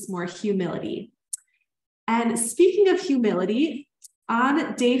practice more humility? And speaking of humility,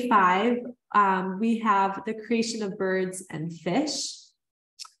 on day 5, we have the creation of birds and fish.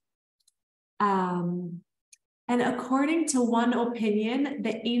 And according to one opinion,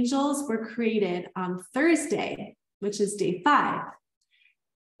 the angels were created on Thursday, which is day 5,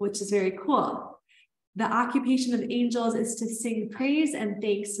 which is very cool. The occupation of angels is to sing praise and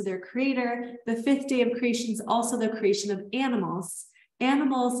thanks to their creator. The 5th day of creation is also the creation of animals.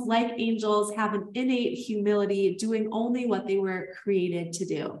 Animals, like angels, have an innate humility, doing only what they were created to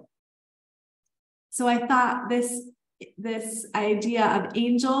do. So I thought this idea of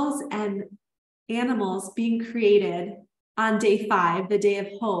angels and animals being created on day 5, the day of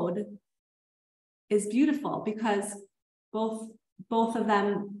Hod, is beautiful because both of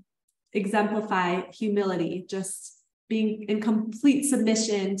them exemplify humility, just being in complete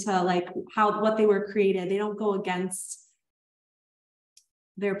submission to like what they were created. They don't go against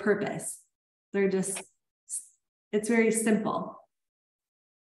their purpose. They're just, it's very simple.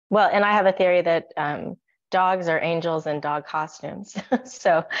 Well, and I have a theory that dogs are angels in dog costumes.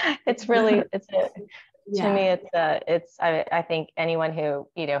 So it's really, to me, I think anyone who,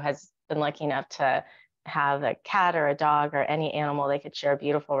 has been lucky enough to have a cat or a dog or any animal they could share a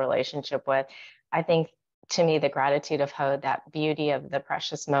beautiful relationship with. I think, to me, the gratitude of Hod, that beauty of the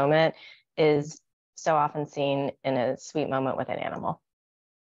precious moment, is so often seen in a sweet moment with an animal.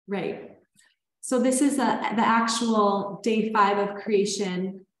 Right. So this is the actual day 5 of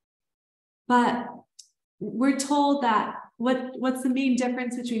creation. But we're told that what's the main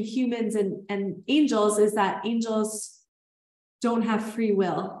difference between humans and angels is that angels don't have free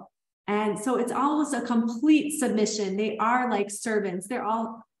will. And so it's almost a complete submission. They are like servants. They're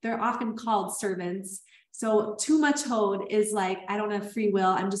often called servants. So too much Hod is like, I don't have free will.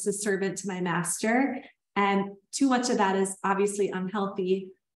 I'm just a servant to my master. And too much of that is obviously unhealthy.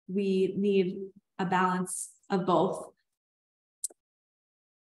 We need a balance of both.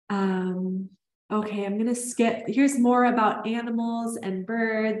 Okay, I'm going to skip. Here's more about animals and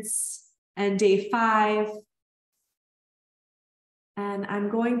birds and day 5. And I'm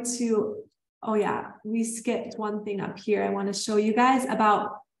going to, oh yeah, we skipped one thing up here. I want to show you guys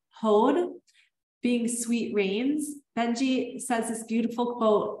about Hod being sweet rains. Benji says this beautiful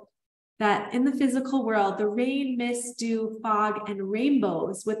quote that in the physical world, the rain, mist, dew, fog, and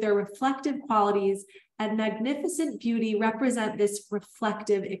rainbows with their reflective qualities and magnificent beauty represent this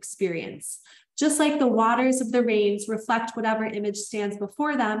reflective experience. Just like the waters of the rains reflect whatever image stands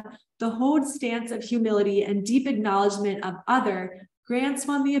before them, the Hod stance of humility and deep acknowledgement of other grants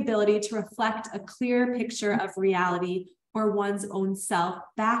one the ability to reflect a clear picture of reality or one's own self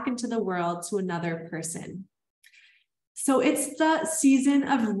back into the world to another person. So it's the season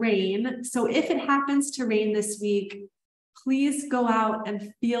of rain. So if it happens to rain this week, please go out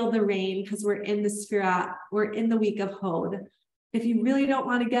and feel the rain, because we're in the Sefirot, we're in the week of Hod. If you really don't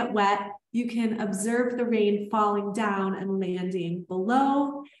want to get wet, you can observe the rain falling down and landing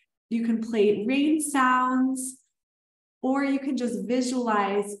below. You can play rain sounds, or you can just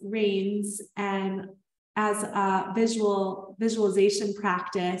visualize rains and as a visualization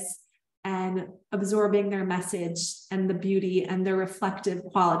practice and absorbing their message and the beauty and their reflective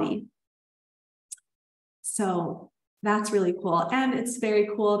quality. So that's really cool. And it's very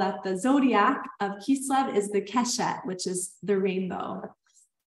cool that the zodiac of Kislev is the Keshet, which is the rainbow.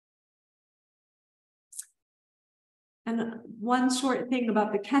 And one short thing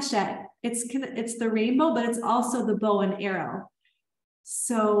about the Keshet, it's the rainbow, but it's also the bow and arrow.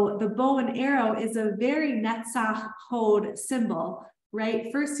 So the bow and arrow is a very Netzach Hod symbol,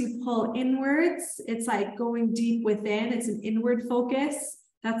 right? First you pull inwards. It's like going deep within. It's an inward focus.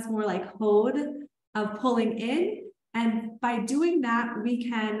 That's more like Hod of pulling in. And by doing that, we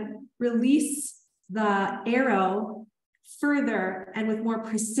can release the arrow further and with more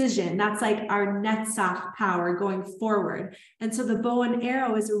precision. That's like our Netzach power going forward. And so the bow and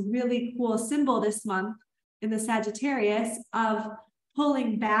arrow is a really cool symbol this month in the Sagittarius of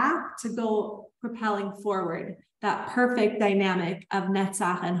pulling back to go propelling forward. That perfect dynamic of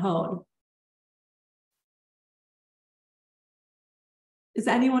Netzach and Hod. Is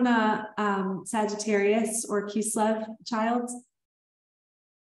anyone a Sagittarius or Kislev child?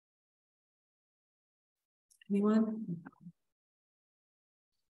 Anyone?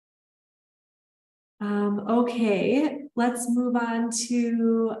 Okay, let's move on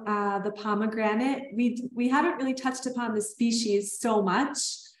to the pomegranate. We haven't really touched upon the species so much,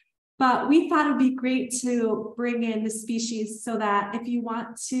 but we thought it'd be great to bring in the species so that if you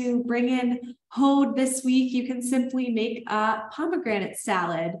want to bring in Hod this week, you can simply make a pomegranate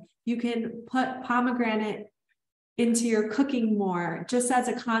salad. You can put pomegranate into your cooking more, just as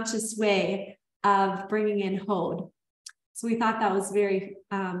a conscious way of bringing in Hod. So we thought that was very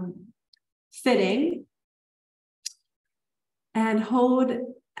fitting. And Hod,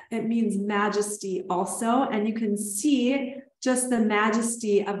 it means majesty also, and you can see just the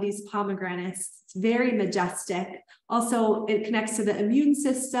majesty of these pomegranates. It's very majestic. Also, it connects to the immune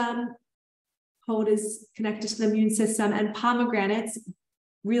system. Hod is connected to the immune system, and pomegranates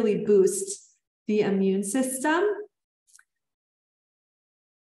really boost the immune system.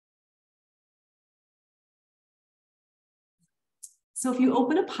 So if you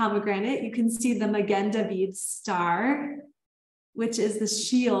open a pomegranate, you can see the Magen David star, which is the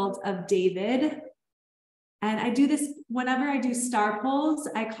shield of David. And I do this whenever I do star pose,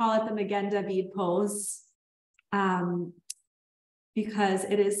 I call it the Magen David pose, because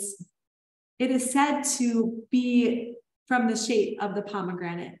it is said to be from the shape of the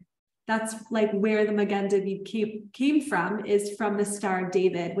pomegranate. That's like where the Magen David came from, is from the Star of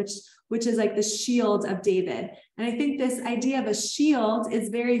David, which is like the shield of David. And I think this idea of a shield is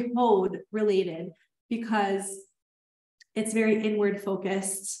very Hod related, because it's very inward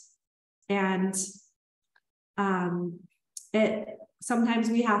focused, and sometimes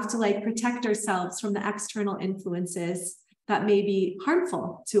we have to like protect ourselves from the external influences that may be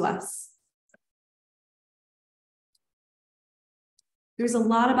harmful to us. There's a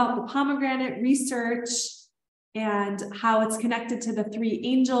lot about the pomegranate research and how it's connected to the three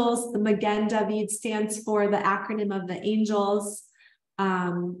angels. The Magen David stands for the acronym of the angels.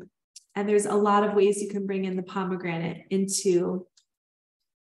 And there's a lot of ways you can bring in the pomegranate into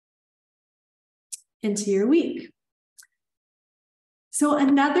your week. So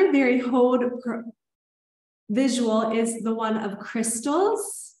another very Hod visual is the one of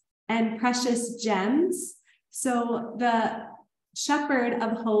crystals and precious gems. So the shepherd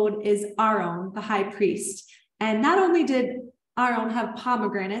of Hod is Aaron, the high priest. And not only did Aaron have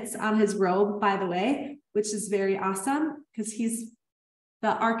pomegranates on his robe, by the way, which is very awesome because he's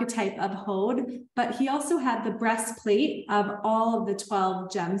the archetype of Hod, but he also had the breastplate of all of the 12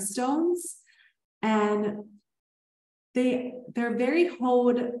 gemstones. And they're very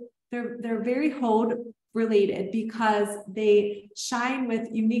Hod, they're very Hod related because they shine with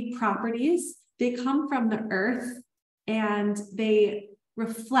unique properties. They come from the earth and they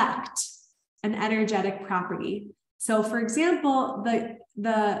reflect an energetic property. So for example,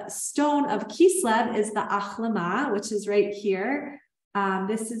 the stone of Kislev is the Achlama, which is right here.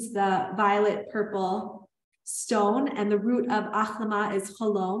 This is the violet purple stone, and the root of Achlama is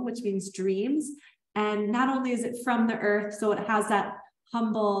Cholom, which means dreams. And not only is it from the earth, so it has that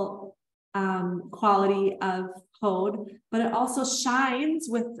humble quality of Hod, but it also shines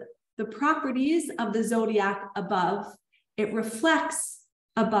with the properties of the zodiac above. It reflects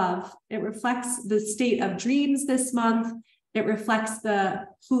above. It reflects the state of dreams this month. It reflects the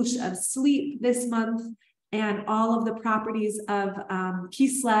hush of sleep this month, and all of the properties of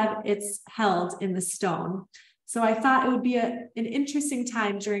Kislev, it's held in the stone. So I thought it would be an interesting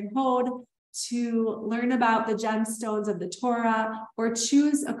time during Hod to learn about the gemstones of the Torah, or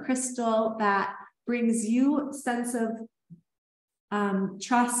choose a crystal that brings you a sense of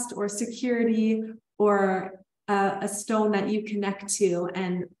trust or security, or a stone that you connect to,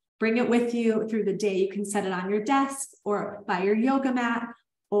 and bring it with you through the day. You can set it on your desk or by your yoga mat,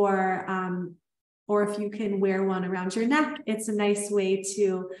 or if you can wear one around your neck. It's a nice way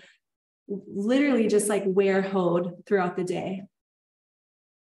to literally just like wear Hod throughout the day.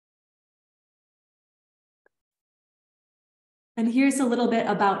 And here's a little bit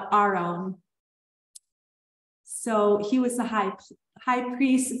about Aaron. So he was the high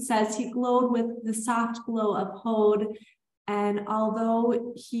priest. It says he glowed with the soft glow of Hod. And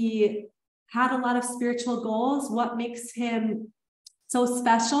although he had a lot of spiritual goals, what makes him so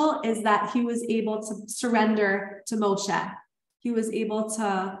special is that he was able to surrender to Moshe. He was able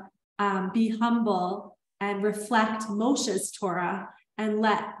to be humble and reflect Moshe's Torah, and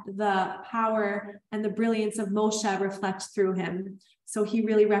let the power and the brilliance of Moshe reflect through him. So he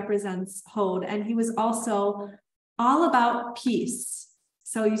really represents Hod. And he was also all about peace.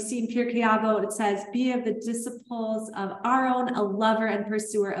 So you see in Pirkei Avot, it says, be of the disciples of Aaron, a lover and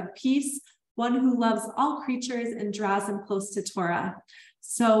pursuer of peace, one who loves all creatures and draws them close to Torah.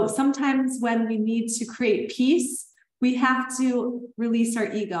 So sometimes when we need to create peace, we have to release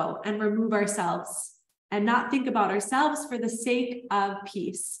our ego and remove ourselves and not think about ourselves for the sake of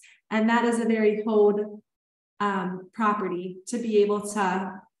peace. And that is a very Hod property, to be able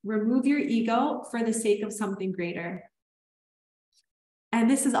to remove your ego for the sake of something greater.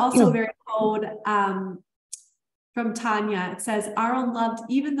 And this is also very Hod from Tanya. It says, Aaron loved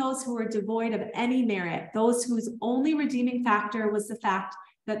even those who were devoid of any merit, those whose only redeeming factor was the fact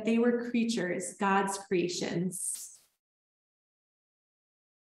that they were creatures, God's creations.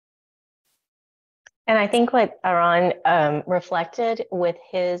 And I think what Aaron reflected with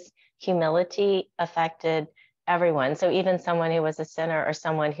his humility affected everyone. So even someone who was a sinner or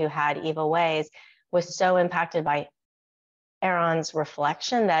someone who had evil ways was so impacted by Aaron's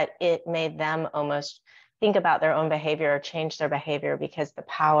reflection that it made them almost think about their own behavior or change their behavior, because the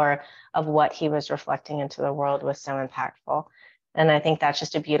power of what he was reflecting into the world was so impactful. And I think that's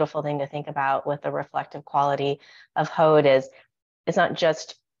just a beautiful thing to think about with the reflective quality of Hod. Is it's not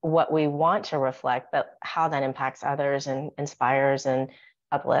just what we want to reflect, but how that impacts others and inspires and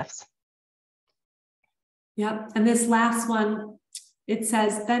uplifts. Yep. And this last one it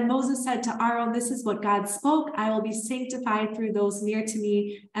says, then Moses said to Aaron, this is what God spoke. I will be sanctified through those near to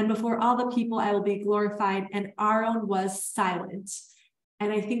me, and before all the people I will be glorified. And Aaron was silent.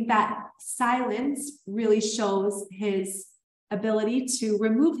 And I think that silence really shows his ability to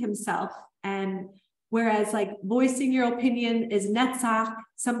remove himself. And whereas like voicing your opinion is netzach,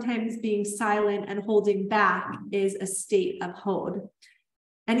 sometimes being silent and holding back is a state of Hod.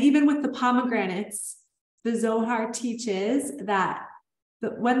 And even with the pomegranates, the Zohar teaches that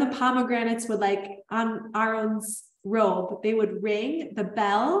when the pomegranates would, like on Aaron's robe, they would ring the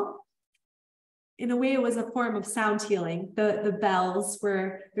bell. In a way, it was a form of sound healing. The bells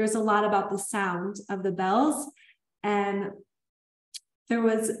were, there's a lot about the sound of the bells. And there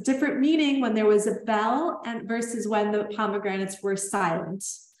was different meaning when there was a bell and versus when the pomegranates were silent.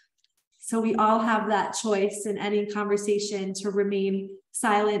 So we all have that choice in any conversation to remain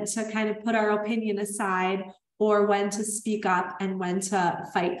silent, to kind of put our opinion aside, or when to speak up and when to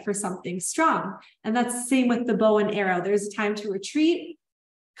fight for something strong. And that's the same with the bow and arrow. There's a time to retreat,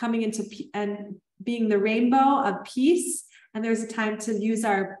 coming into and being the rainbow of peace. And there's a time to use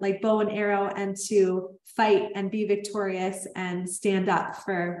our like bow and arrow and to fight and be victorious and stand up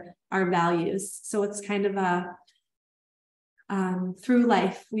for our values. So it's kind of a, through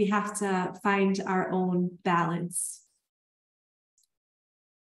life, we have to find our own balance.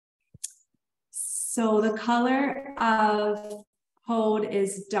 So the color of Hod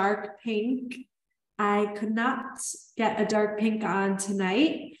is dark pink. I could not get a dark pink on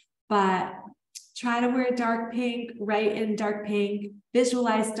tonight, but try to wear dark pink, write in dark pink,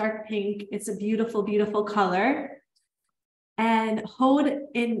 visualize dark pink. It's a beautiful, beautiful color. And Hod,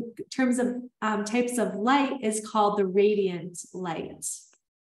 in terms of types of light, is called the radiant light.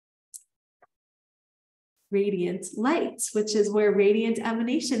 Radiant light, which is where radiant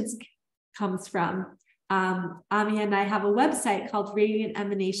emanations comes from. Ami and I have a website called Radiant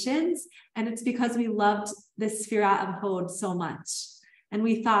Emanations, and it's because we loved the Sefirah of Hod so much. And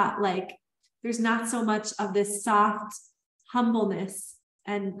we thought, like, there's not so much of this soft humbleness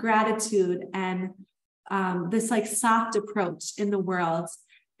and gratitude and this like soft approach in the world.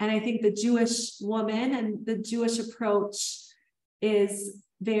 And I think the Jewish woman and the Jewish approach is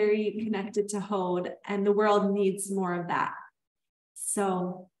very connected to Hod, and the world needs more of that.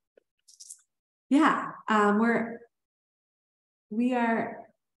 So yeah, we are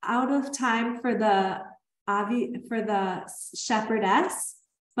out of time for the shepherdess.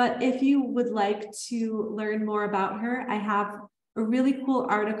 But if you would like to learn more about her, I have a really cool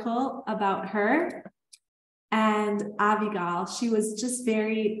article about her and Avigal. She was just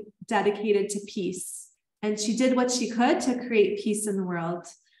very dedicated to peace, and she did what she could to create peace in the world.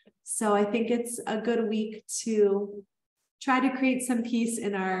 So I think it's a good week to try to create some peace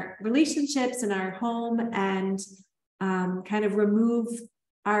in our relationships, in our home, and kind of remove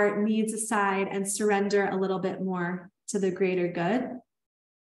our needs aside and surrender a little bit more to the greater good.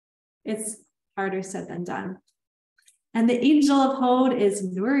 It's harder said than done. And the angel of Hod is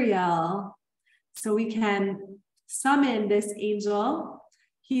Nuriel. So we can summon this angel.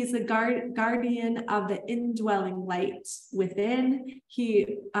 He's the guardian of the indwelling light within.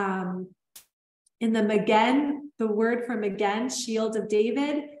 He, in the Magen, the word for Magen, shield of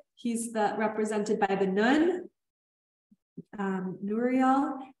David, he's represented by the Nun,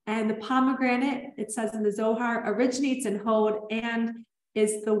 Nuriel. And the pomegranate, it says in the Zohar, originates in Hod and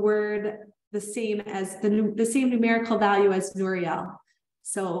is the word the same as the same numerical value as Nuriel.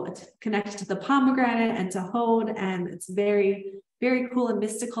 So it's connected to the pomegranate and to Hod, and it's very, very cool and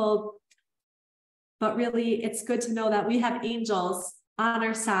mystical. But really, it's good to know that we have angels on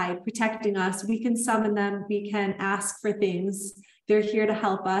our side protecting us. We can summon them. We can ask for things. They're here to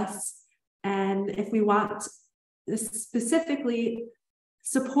help us. And if we want specifically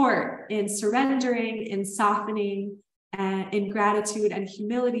support in surrendering, in softening, in gratitude and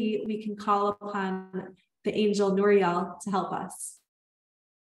humility, we can call upon the angel Nuriel to help us.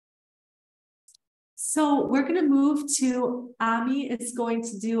 So we're going to move to Ami is going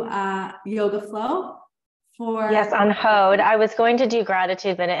to do a yoga flow for... Yes, on Hod. I was going to do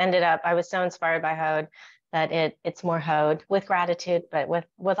gratitude, but it ended up, I was so inspired by Hod that it's more Hod with gratitude, but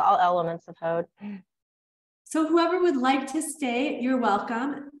with all elements of Hod. So whoever would like to stay, you're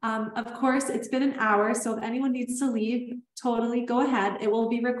welcome. Of course, it's been an hour, so if anyone needs to leave, totally go ahead. It will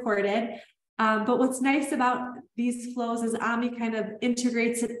be recorded. But what's nice about these flows is Ami kind of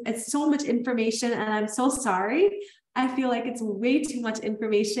integrates it. It's so much information, and I'm so sorry. I feel like it's way too much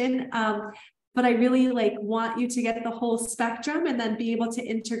information. But I really want you to get the whole spectrum and then be able to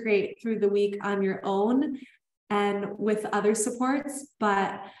integrate through the week on your own and with other supports.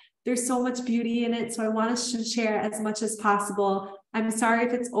 But there's so much beauty in it. So I want to share as much as possible I'm sorry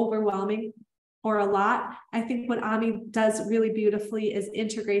if it's overwhelming or a lot. I think what Ami does really beautifully is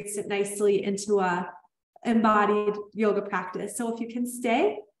integrates it nicely into a embodied yoga practice. So if you can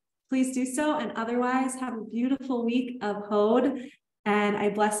stay, please do so. And otherwise, have a beautiful week of Hod. And I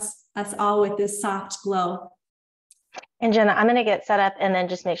bless us all with this soft glow. And Jenna, I'm going to get set up and then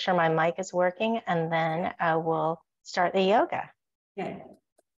just make sure my mic is working, and then we'll start the yoga. Okay.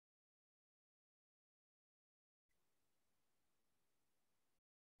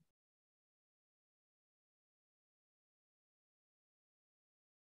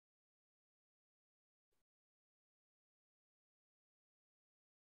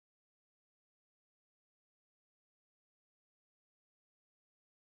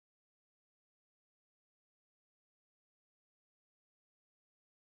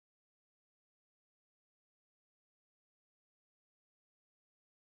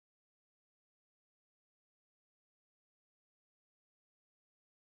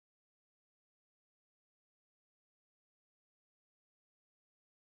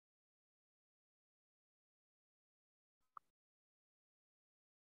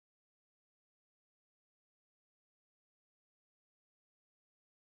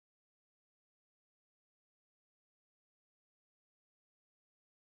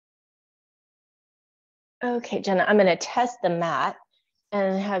 Okay, Jenna, I'm going to test the mat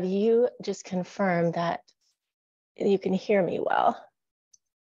and have you just confirm that you can hear me well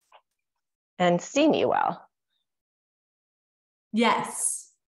and see me well.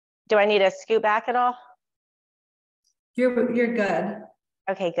 Yes. Do I need to scoot back at all? You're good.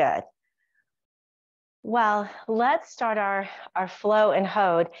 Okay, good. Well, let's start our flow in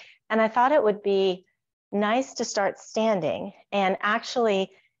Hod. And I thought it would be nice to start standing and actually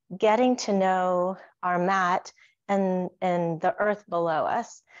getting to know our mat and the earth below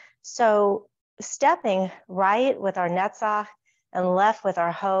us. So stepping right with our Netzach and left with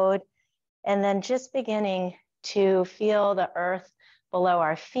our Hod, and then just beginning to feel the earth below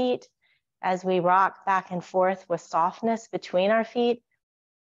our feet as we rock back and forth with softness between our feet,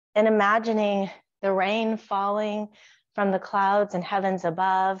 and imagining the rain falling from the clouds and heavens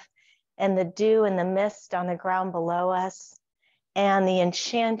above, and the dew and the mist on the ground below us, and the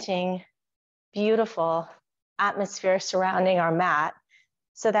enchanting, beautiful atmosphere surrounding our mat,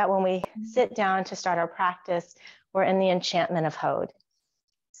 so that when we sit down to start our practice, we're in the enchantment of Hod.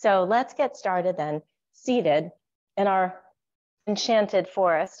 So let's get started then, seated in our enchanted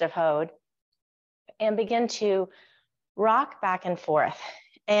forest of Hod, and begin to rock back and forth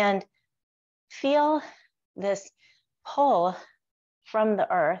and feel this pull from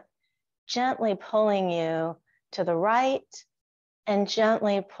the earth, gently pulling you to the right and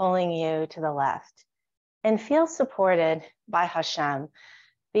gently pulling you to the left. And feel supported by Hashem,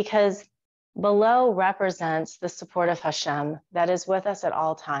 because below represents the support of Hashem that is with us at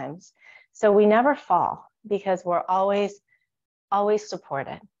all times. So we never fall because we're always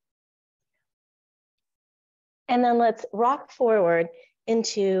supported. And then let's rock forward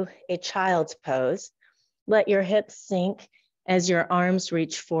into a child's pose. Let your hips sink as your arms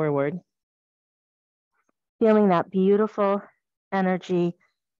reach forward. Feeling that beautiful energy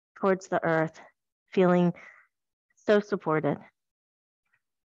towards the earth, feeling so supported.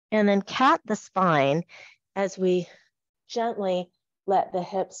 And then cat the spine as we gently let the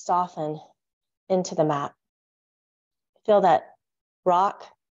hips soften into the mat. Feel that rock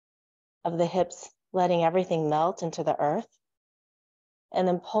of the hips, letting everything melt into the earth. And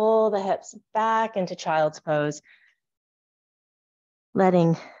then pull the hips back into child's pose,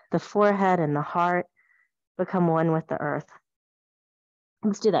 letting the forehead and the heart become one with the earth.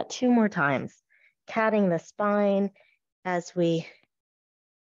 Let's do that 2 more times. Catting the spine as we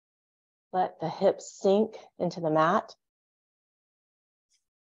let the hips sink into the mat.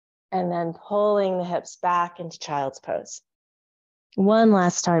 And then pulling the hips back into child's pose. One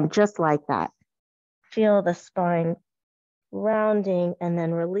last time, just like that. Feel the spine rounding and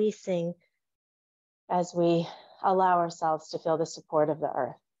then releasing as we allow ourselves to feel the support of the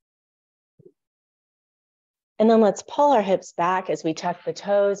earth. And then let's pull our hips back as we tuck the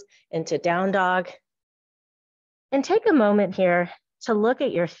toes into down dog. And take a moment here to look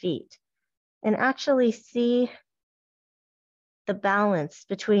at your feet and actually see the balance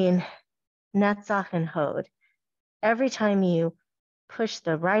between Netzach and Hod. Every time you push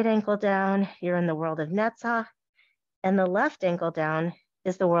the right ankle down, you're in the world of Netzach, and the left ankle down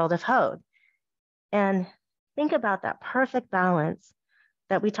is the world of Hod. And think about that perfect balance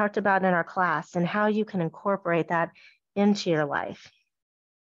that we talked about in our class and how you can incorporate that into your life.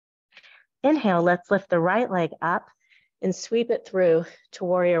 Inhale, let's lift the right leg up and sweep it through to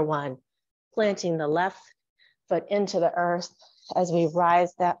warrior one, planting the left foot into the earth as we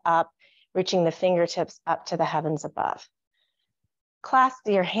rise that up, reaching the fingertips up to the heavens above. Clasp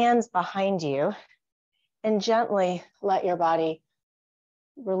your hands behind you and gently let your body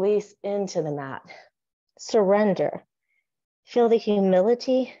release into the mat. Surrender. Feel the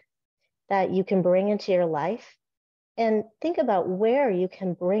humility that you can bring into your life, and think about where you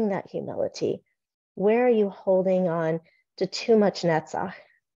can bring that humility. Where are you holding on to too much netzach?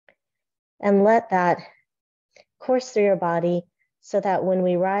 And let that course through your body so that when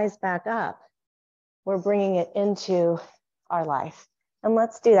we rise back up, we're bringing it into our life. And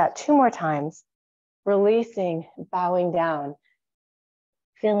let's do that 2 more times, releasing, bowing down,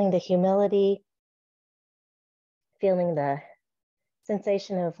 feeling the humility, feeling the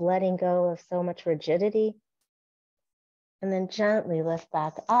sensation of letting go of so much rigidity, and then gently lift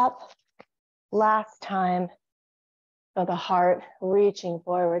back up. Last time, feel the heart reaching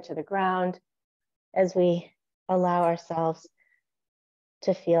forward to the ground as we allow ourselves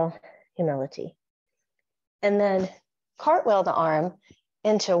to feel humility. And then cartwheel the arm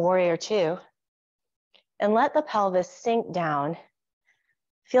into warrior 2 and let the pelvis sink down.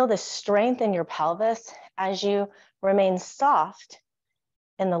 Feel the strength in your pelvis as you remain soft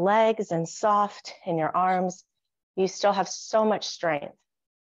in the legs and soft in your arms. You still have so much strength.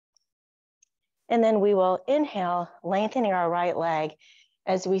 And then we will inhale, lengthening our right leg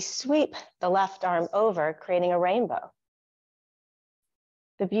as we sweep the left arm over, creating a rainbow.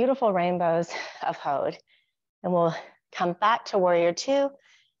 The beautiful rainbows of Hod. And we'll come back to warrior 2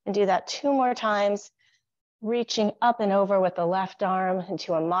 and do that 2 more times, reaching up and over with the left arm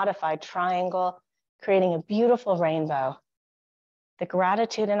into a modified triangle, creating a beautiful rainbow. The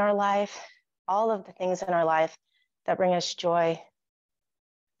gratitude in our life, all of the things in our life that bring us joy.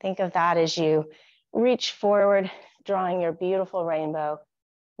 Think of that as you reach forward, drawing your beautiful rainbow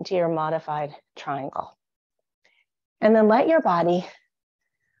into your modified triangle. And then let your body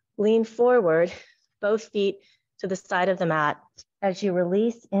lean forward, both feet to the side of the mat as you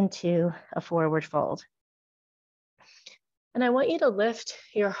release into a forward fold. And I want you to lift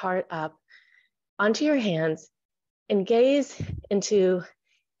your heart up onto your hands and gaze into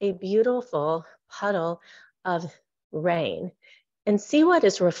a beautiful puddle of rain and see what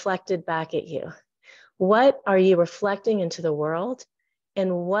is reflected back at you. What are you reflecting into the world?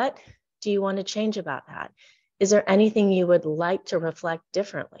 And what do you want to change about that? Is there anything you would like to reflect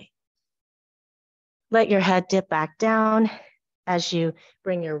differently? Let your head dip back down as you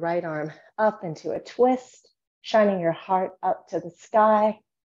bring your right arm up into a twist, shining your heart up to the sky,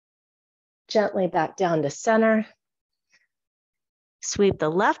 gently back down to center. Sweep the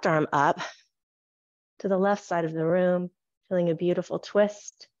left arm up to the left side of the room, feeling a beautiful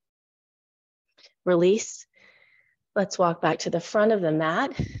twist. Release. Let's walk back to the front of the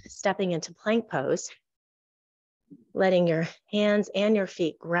mat, stepping into plank pose, letting your hands and your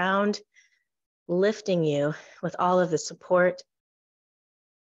feet ground, lifting you with all of the support,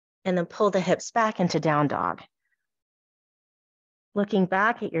 and then pull the hips back into down dog. Looking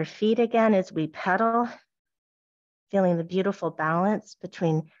back at your feet again as we pedal, feeling the beautiful balance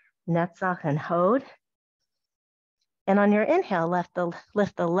between netzach and Hod. And on your inhale, lift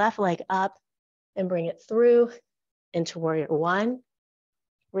the left leg up and bring it through into warrior 1,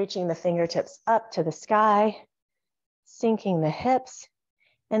 reaching the fingertips up to the sky, sinking the hips,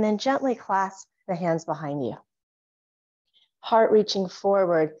 and then gently clasp the hands behind you. Heart reaching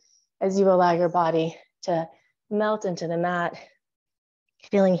forward as you allow your body to melt into the mat,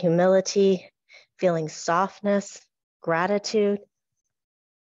 feeling humility, feeling softness, gratitude,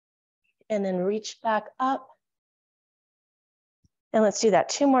 and then reach back up. And let's do that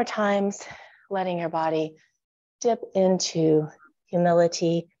 2 more times, letting your body dip into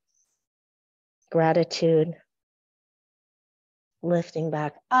humility, gratitude, lifting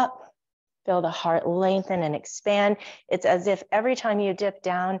back up. Feel the heart lengthen and expand. It's as if every time you dip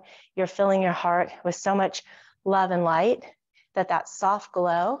down, you're filling your heart with so much love and light that soft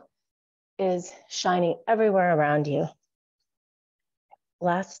glow is shining everywhere around you.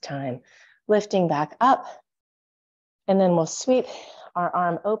 Last time, lifting back up, and then we'll sweep our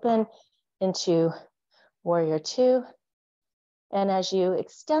arm open into warrior 2. And as you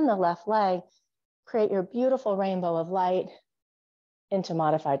extend the left leg, create your beautiful rainbow of light into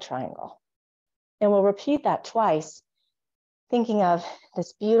modified triangle. And we'll repeat that twice, thinking of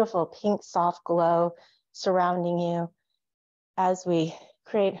this beautiful pink soft glow surrounding you as we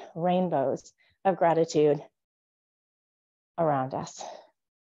create rainbows of gratitude around us.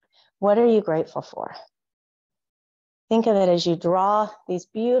 What are you grateful for? Think of it as you draw these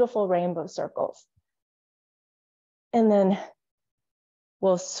beautiful rainbow circles. And then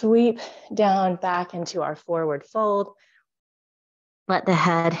we'll sweep down back into our forward fold, Let the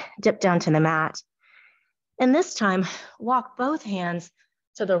head dip down to the mat. And this time, walk both hands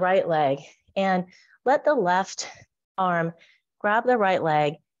to the right leg and let the left arm grab the right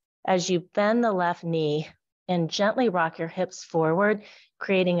leg as you bend the left knee and gently rock your hips forward,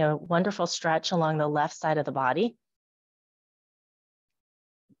 creating a wonderful stretch along the left side of the body.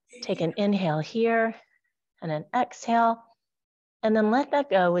 Take an inhale here and an exhale, and then let that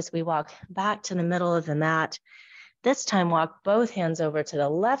go as we walk back to the middle of the mat. This time, walk both hands over to the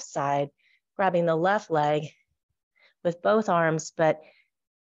left side, grabbing the left leg with both arms, but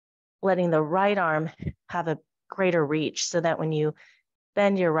letting the right arm have a greater reach so that when you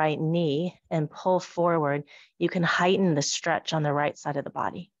bend your right knee and pull forward, you can heighten the stretch on the right side of the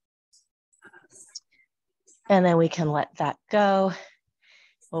body. And then we can let that go.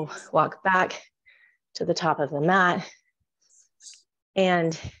 We'll walk back to the top of the mat.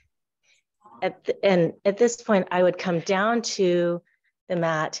 And at this point, I would come down to the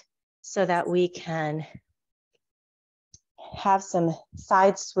mat so that we can have some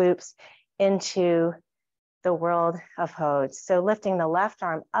side swoops into the world of Hod. So lifting the left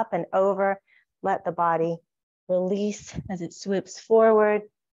arm up and over, let the body release as it swoops forward.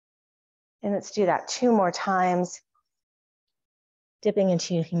 And let's do that 2 more times. Dipping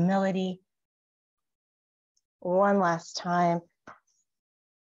into humility. 1 last time.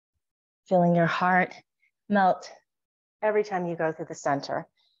 Feeling your heart melt every time you go through the center.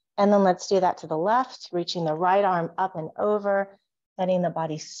 And then let's do that to the left, reaching the right arm up and over, letting the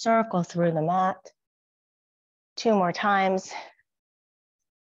body circle through the mat. 2 more times.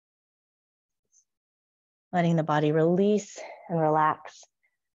 Letting the body release and relax.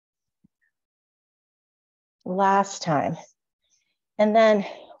 Last time. And then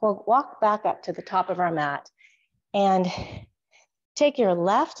we'll walk back up to the top of our mat and take your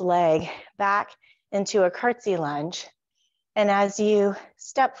left leg back into a curtsy lunge. And as you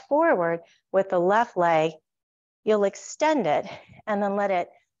step forward with the left leg, you'll extend it and then let it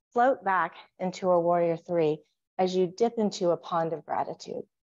float back into a warrior 3 as you dip into a pond of gratitude.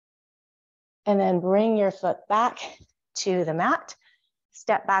 And then bring your foot back to the mat.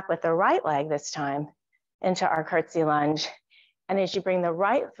 Step back with the right leg this time into our curtsy lunge. And as you bring the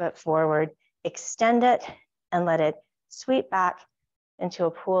right foot forward, extend it and let it sweep back into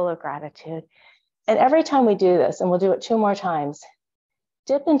a pool of gratitude. And every time we do this, and we'll do it 2 more times,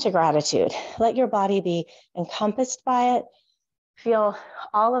 dip into gratitude. Let your body be encompassed by it. Feel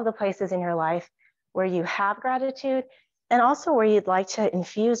all of the places in your life where you have gratitude and also where you'd like to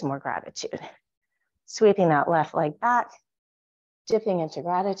infuse more gratitude. Sweeping that left leg back, dipping into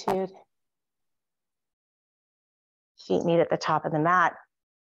gratitude. Feet meet at the top of the mat.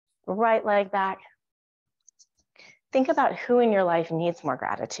 Right leg back. Think about who in your life needs more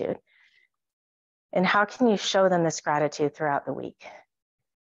gratitude. And how can you show them this gratitude throughout the week?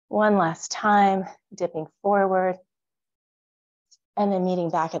 1 last time, dipping forward. And then meeting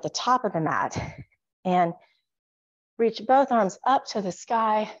back at the top of the mat. And reach both arms up to the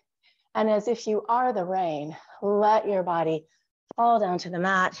sky. And as if you are the rain, let your body fall down to the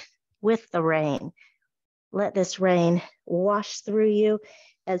mat with the rain. Let this rain wash through you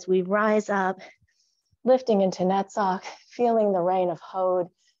as we rise up, lifting into Netzach, feeling the rain of Hod,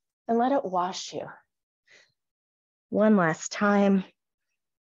 and let it wash you. 1 last time,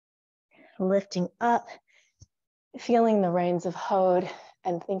 lifting up, feeling the rains of Hod,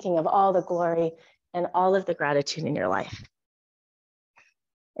 and thinking of all the glory and all of the gratitude in your life.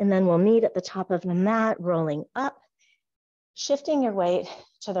 And then we'll meet at the top of the mat, rolling up, shifting your weight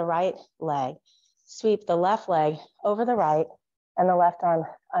to the right leg. Sweep the left leg over the right and the left arm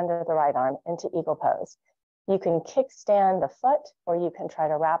under the right arm into eagle pose. You can kickstand the foot or you can try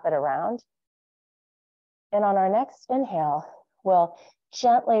to wrap it around. And on our next inhale, we'll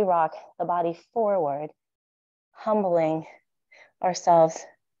gently rock the body forward, humbling ourselves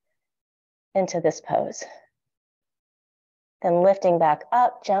into this pose. Then lifting back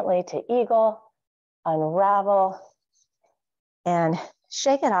up gently to eagle, unravel, and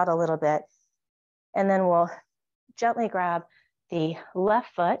shake it out a little bit. And then we'll gently grab the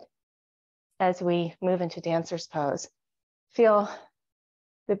left foot as we move into dancer's pose. Feel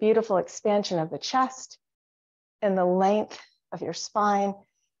the beautiful expansion of the chest and the length of your spine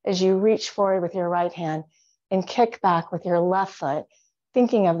as you reach forward with your right hand and kick back with your left foot,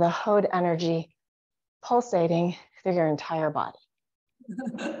 thinking of the Hod energy pulsating through your entire body.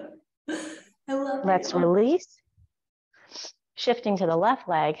 I love Let's release. Shifting to the left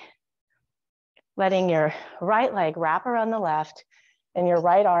leg, letting your right leg wrap around the left and your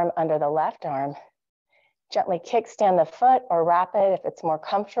right arm under the left arm. Gently kickstand the foot or wrap it if it's more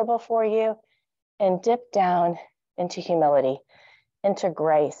comfortable for you, and dip down into humility. into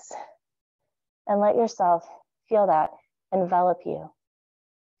grace. And let yourself feel that envelop you.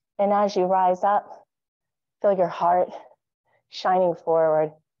 And as you rise up, feel your heart shining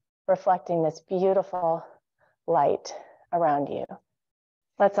forward, reflecting this beautiful light around you.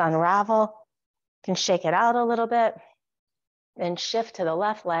 Let's unravel. You can shake it out a little bit and shift to the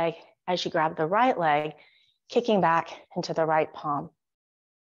left leg as you grab the right leg, kicking back into the right palm.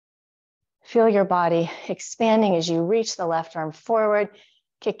 Feel your body expanding as you reach the left arm forward,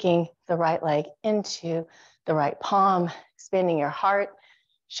 kicking the right leg into the right palm, expanding your heart,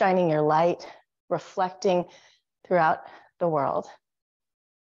 shining your light, reflecting throughout the world.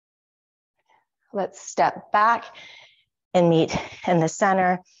 Let's step back and meet in the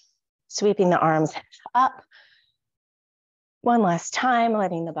center, sweeping the arms up. One last time,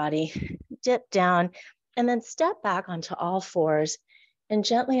 letting the body dip down, and then step back onto all fours and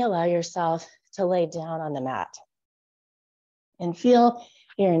gently allow yourself to lay down on the mat. And feel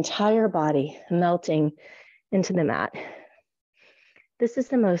your entire body melting into the mat. This is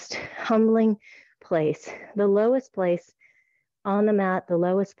the most humbling place, the lowest place on the mat, the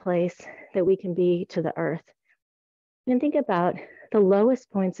lowest place that we can be to the earth. And think about the lowest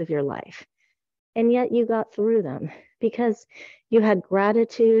points of your life. And yet you got through them because you had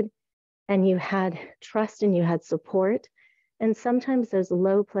gratitude and you had trust and you had support. And sometimes those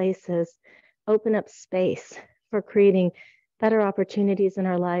low places open up space for creating better opportunities in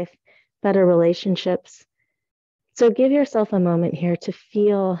our life, better relationships. So give yourself a moment here to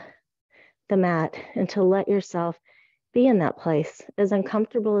feel the mat and to let yourself be in that place, as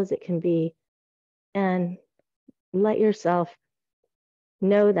uncomfortable as it can be, and let yourself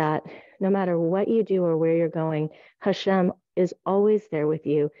know that no matter what you do or where you're going, Hashem is always there with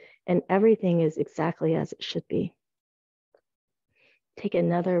you, and everything is exactly as it should be. Take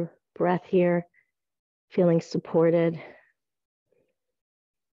another breath here, feeling supported.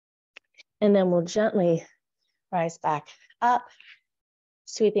 And then we'll gently rise back up,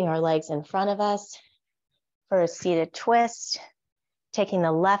 sweeping our legs in front of us for a seated twist, taking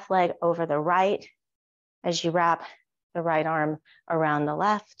the left leg over the right as you wrap the right arm around the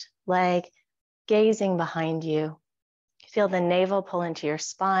left leg, gazing behind you. Feel the navel pull into your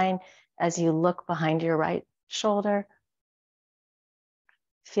spine as you look behind your right shoulder,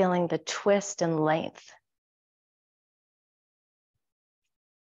 feeling the twist and length.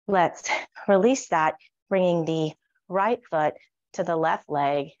 Let's release that, bringing the right foot to the left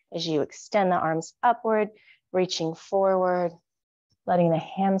leg as you extend the arms upward, reaching forward, letting the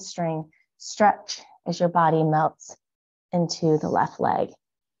hamstring stretch as your body melts into the left leg.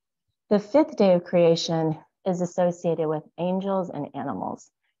 The fifth day of creation is associated with angels and animals.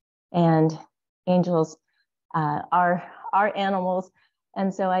 And angels are animals.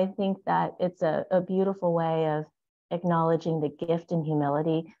 And so I think that it's a beautiful way of acknowledging the gift and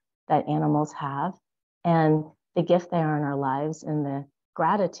humility that animals have, and the gift they are in our lives, and the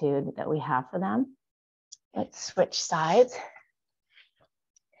gratitude that we have for them. Let's switch sides.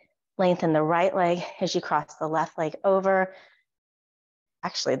 Lengthen the right leg as you cross the left leg over.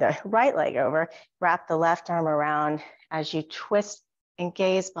 Actually, the right leg over. Wrap the left arm around as you twist and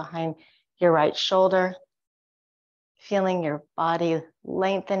gaze behind your right shoulder. Feeling your body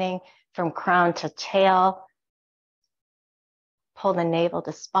lengthening from crown to tail. Pull the navel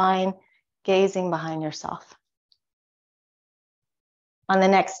to spine, gazing behind yourself. On the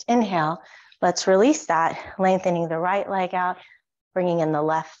next inhale, let's release that, lengthening the right leg out, bringing in the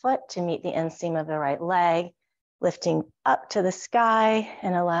left foot to meet the inseam of the right leg, lifting up to the sky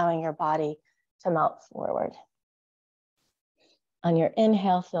and allowing your body to melt forward. On your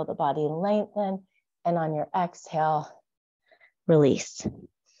inhale, feel the body lengthen, and on your exhale, release.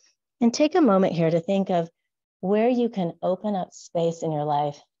 And take a moment here to think of where you can open up space in your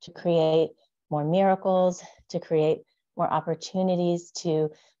life to create more miracles, to create more opportunities to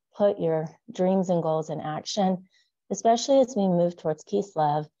put your dreams and goals in action, especially as we move towards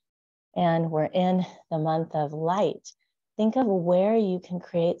Kislev and we're in the month of light. Think of where you can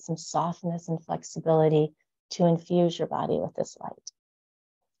create some softness and flexibility to infuse your body with this light.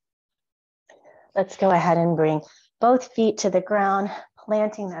 Let's go ahead and bring both feet to the ground,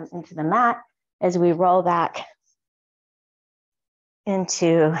 planting them into the mat as we roll back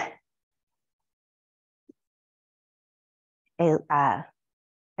into a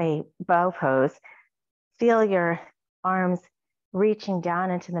bow pose. Feel your arms reaching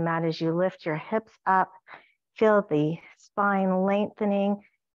down into the mat as you lift your hips up. Feel the spine lengthening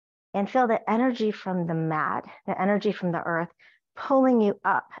and feel the energy from the mat, the energy from the earth pulling you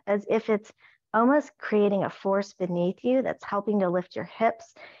up as if it's almost creating a force beneath you that's helping to lift your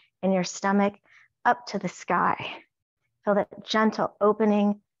hips and your stomach up to the sky. Feel that gentle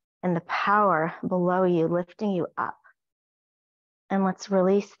opening and the power below you, lifting you up. And let's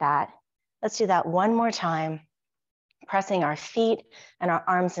release that. Let's do that one more time, pressing our feet and our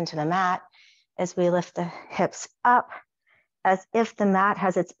arms into the mat as we lift the hips up, as if the mat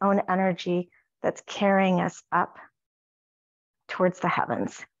has its own energy that's carrying us up towards the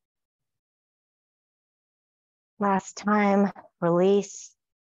heavens. Last time, release.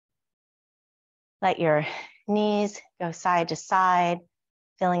 Let your knees go side to side,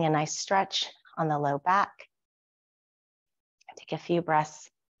 feeling a nice stretch on the low back. Take a few breaths.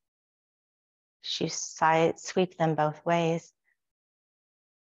 Sweep them both ways.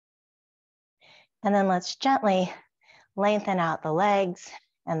 And then let's gently lengthen out the legs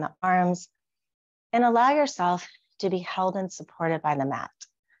and the arms and allow yourself to be held and supported by the mat.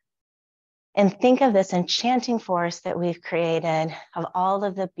 And think of this enchanting force that we've created of all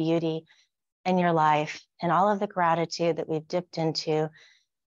of the beauty in your life and all of the gratitude that we've dipped into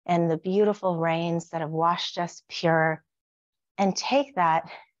and the beautiful rains that have washed us pure. And take that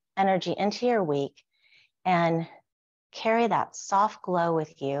energy into your week and carry that soft glow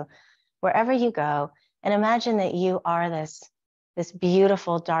with you wherever you go. And imagine that you are this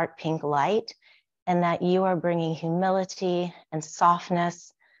beautiful dark pink light, and that you are bringing humility and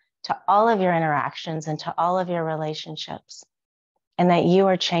softness to all of your interactions and to all of your relationships, and that you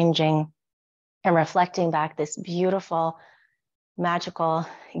are changing and reflecting back this beautiful, magical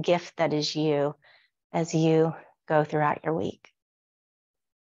gift that is you as you go throughout your week.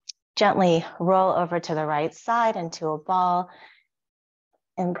 Gently roll over to the right side into a ball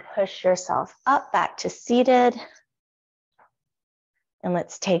and push yourself up back to seated. And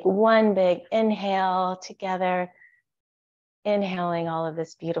let's take one big inhale together, inhaling all of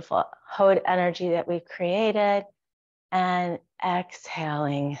this beautiful Hod energy that we've created and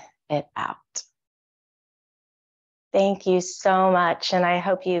exhaling it out. Thank you so much. And I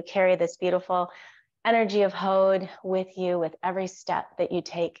hope you carry this beautiful energy of Hod with you with every step that you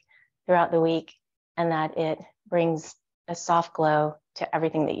take throughout the week, and that it brings a soft glow to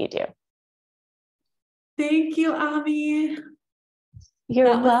everything that you do. Thank you, Ami.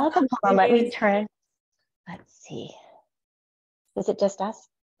 You're welcome. Hold on, let me turn. Let's see. Is it just us?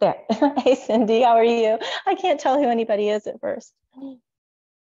 There. Hey, Cindy, how are you? I can't tell who anybody is at first.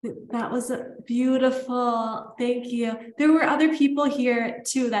 That was beautiful. Thank you. There were other people here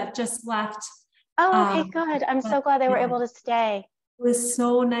too that just left. Oh, okay, good. I'm so glad they were able to stay. It was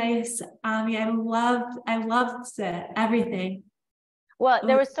so nice. I loved it, everything. Well,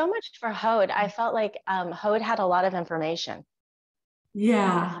 there was so much for Hod. I felt like Hod had a lot of information.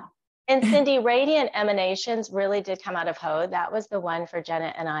 Yeah. And Cindy, radiant emanations really did come out of Hod. That was the one for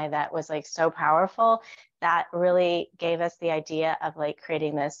Jenna and I that was like so powerful. That really gave us the idea of like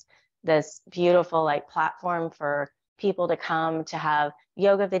creating this beautiful like platform for people to come to have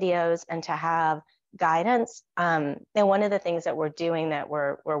yoga videos and to have guidance. And one of the things that we're doing that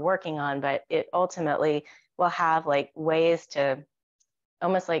we're working on, but it ultimately will have like ways to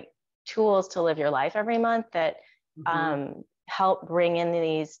almost like tools to live your life every month that help bring in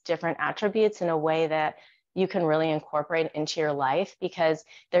these different attributes in a way that you can really incorporate into your life, because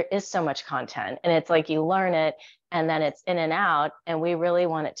there is so much content and it's like you learn it and then it's in and out, and we really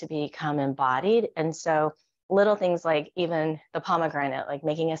want it to become embodied. And so little things like even the pomegranate, like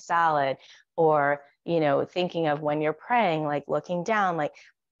making a salad, or, you know, thinking of when you're praying, like looking down, like,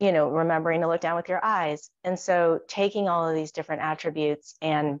 you know, remembering to look down with your eyes. And so taking all of these different attributes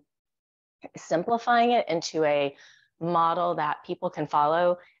and simplifying it into a model that people can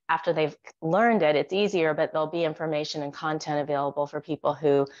follow after they've learned it. It's easier, but there'll be information and content available for people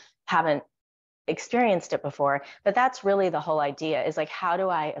who haven't experienced it before. But that's really the whole idea, is like, how do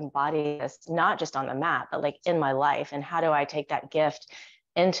I embody this, not just on the mat, but like in my life? And how do I take that gift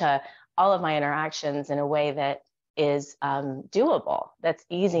into all of my interactions in a way that is doable, that's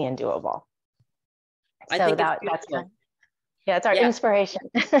easy and doable? So that's kind of, yeah, it's our inspiration.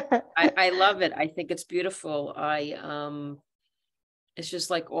 I love it. I think it's beautiful. It's just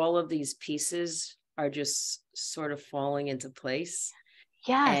like all of these pieces are just sort of falling into place.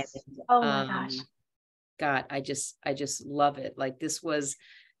 Yes. And, oh my gosh. God, I just love it. Like this was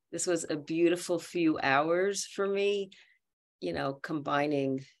a beautiful few hours for me, you know,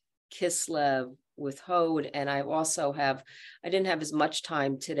 combining Kislev with Hod. And I didn't have as much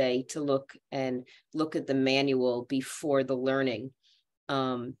time today to look at the manual before the learning.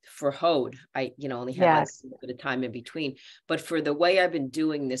 For Hod, I only had like a bit of time in between. But for the way I've been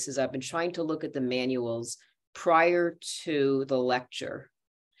doing this is I've been trying to look at the manuals prior to the lecture.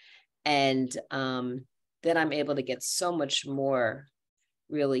 And then I'm able to get so much more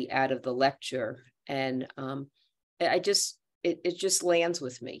really out of the lecture. And it just lands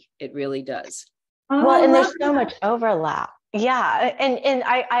with me. It really does. Oh, Well, I and love there's so much overlap. Yeah. And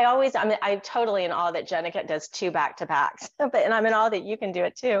I always, I mean, I'm totally in awe that Jenica does 2 back-to-backs, and I'm in awe that you can do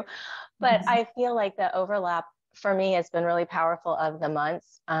it too. But I feel like the overlap for me has been really powerful of the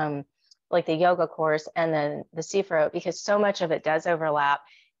months, like the yoga course and then the Sefirot, because so much of it does overlap.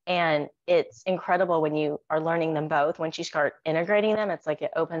 And it's incredible when you are learning them both. Once you start integrating them, it's like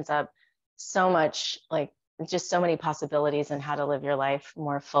it opens up so much, like just so many possibilities in how to live your life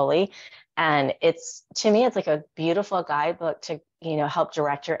more fully. And it's, to me, it's like a beautiful guidebook to, help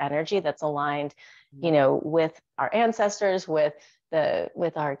direct your energy that's aligned, with our ancestors, with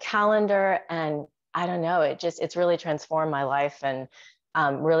our calendar. And I don't know, it's really transformed my life and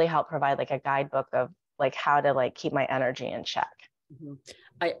really helped provide like a guidebook of like how to like keep my energy in check. Mm-hmm.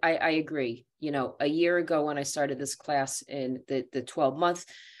 I agree. A year ago when I started this class in the 12-month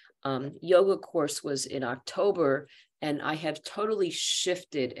yoga course was in October, and I have totally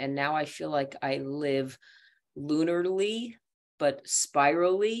shifted. And now I feel like I live lunarly, but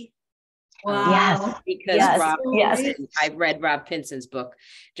spirally. Wow. Because yes. Rob Yes. Pinson, I've read Rob Pinson's book,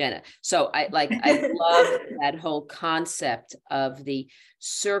 Jenna. So I love that whole concept of the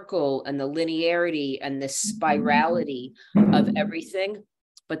circle and the linearity and the spirality of everything.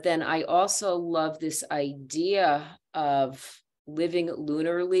 But then I also love this idea of living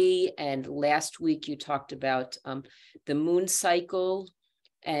lunarly. And last week you talked about the moon cycle,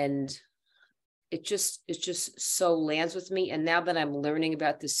 and it just so lands with me. And now that I'm learning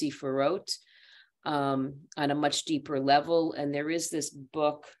about the Sefirot on a much deeper level, and there is this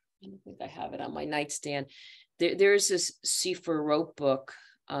book, I don't think I have it on my nightstand. There's this Sefirot book.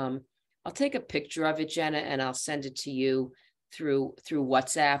 I'll take a picture of it, Jenna, and I'll send it to you through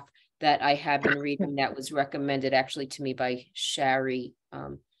WhatsApp, that I have been reading, that was recommended actually to me by Shari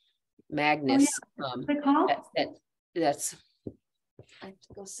Magnus. What's it called? That's I have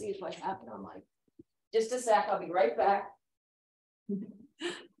to go see if I have it on my. Just a sec, I'll be right back.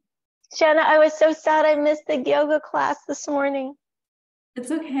 Jenna, I was so sad I missed the yoga class this morning. It's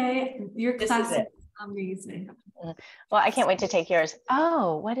okay. Your class is amazing. Well, I can't wait to take yours.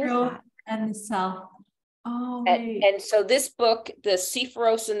 Oh, what is that? And the self. Oh, and so this book, The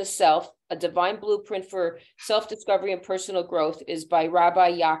Sefirot and the Self, A Divine Blueprint for Self-Discovery and Personal Growth, is by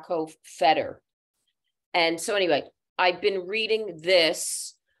Rabbi Yaakov Feder. And so anyway, I've been reading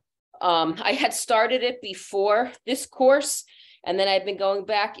this. I had started it before this course, and then I've been going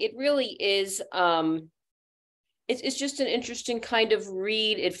back. It really is, it's just an interesting kind of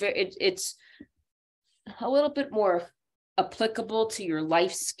read. It's a little bit more applicable to your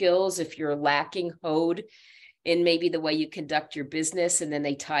life skills if you're lacking Hod in maybe the way you conduct your business, and then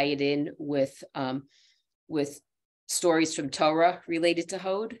they tie it in with stories from Torah related to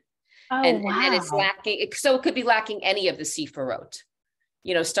Hod. Oh, and wow. And it's lacking, so it could be lacking any of the Sefirot,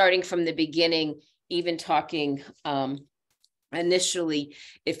 starting from the beginning, even talking initially,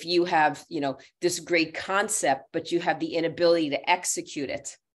 if you have, this great concept, but you have the inability to execute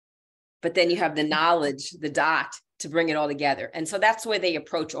it, but then you have the knowledge, the dot, to bring it all together. And so that's the way they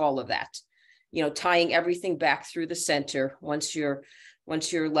approach all of that, tying everything back through the center once you're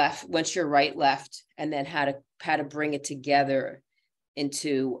right, left, and then how to bring it together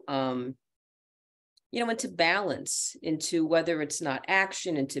into, into balance, into whether it's not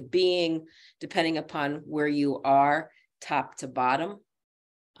action, into being, depending upon where you are, top to bottom.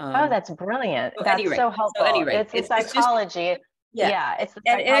 Oh, that's brilliant. That's so helpful. It's the psychology. It's the psychology.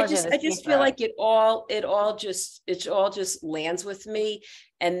 And I just feel like it all just lands with me.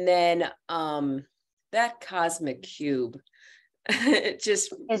 And then that cosmic cube, it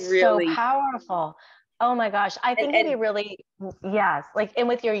just is really so powerful. Oh my gosh. I think it'd be really, yes. Like, and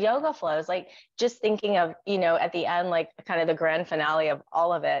with your yoga flows, like just thinking of, at the end, like kind of the grand finale of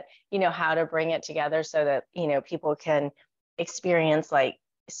all of it, how to bring it together so that, people can experience like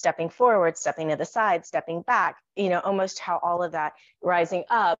stepping forward, stepping to the side, stepping back, almost how all of that rising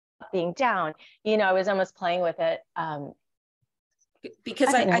up, being down, I was almost playing with it.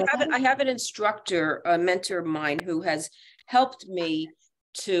 Because I have an instructor, a mentor of mine, who has helped me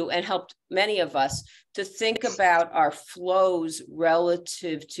and helped many of us to think about our flows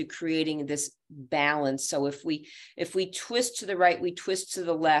relative to creating this balance. So if we twist to the right, we twist to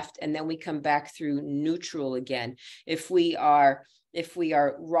the left, and then we come back through neutral again. If we are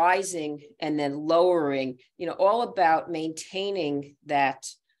rising and then lowering, all about maintaining that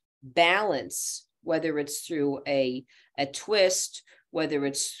balance, whether it's through a twist, whether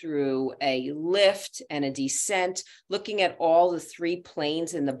it's through a lift and a descent, looking at all the 3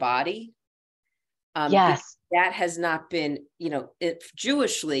 planes in the body. Yes. That has not been,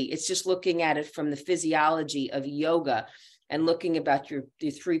 Jewishly, it's just looking at it from the physiology of yoga and looking about the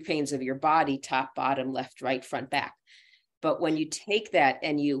 3 planes of your body, top, bottom, left, right, front, back. But when you take that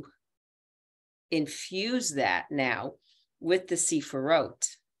and you infuse that now with the Sefirot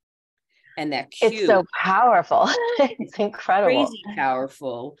and that cue, it's so powerful. It's incredible. Crazy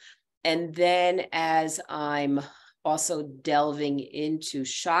powerful. And then as I'm also delving into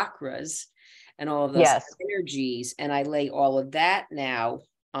chakras and all of those energies, and I lay all of that now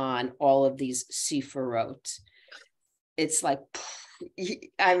on all of these Sefirot, it's like,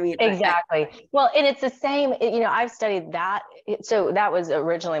 I mean, exactly. Well, and it's the same, I've studied that. So that was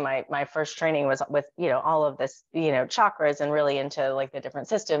originally my first training was with, all of this, chakras and really into like the different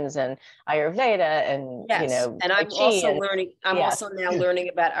systems and Ayurveda and, and I'm also learning, also now learning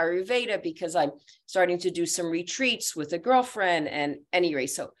about Ayurveda because I'm starting to do some retreats with a girlfriend. And anyway,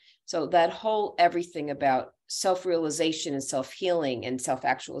 so that whole everything about self-realization and self-healing and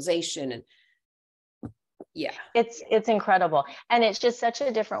self-actualization and it's incredible. And it's just such a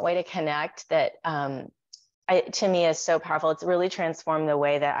different way to connect that to me is so powerful. It's really transformed the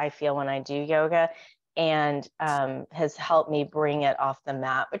way that I feel when I do yoga and has helped me bring it off the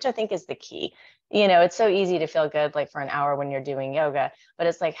mat, which I think is the key. It's so easy to feel good like for an hour when you're doing yoga, but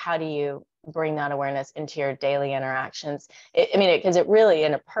it's like, how do you bring that awareness into your daily interactions? Because it really,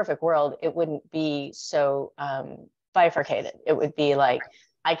 in a perfect world, it wouldn't be so bifurcated. It would be like,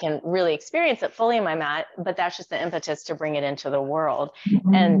 I can really experience it fully in my mat, but that's just the impetus to bring it into the world.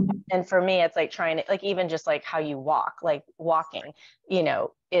 And for me, it's like trying to, like, even just like how you walk, like walking,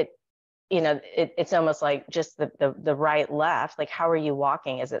 it's almost like just the right, left, like, how are you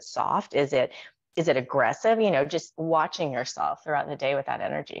walking? Is it soft? Is it aggressive? Just watching yourself throughout the day with that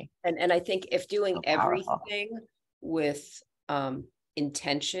energy. And I think if doing everything with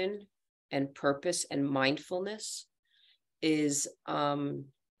intention and purpose and mindfulness is and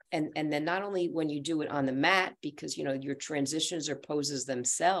then not only when you do it on the mat, because your transitions or poses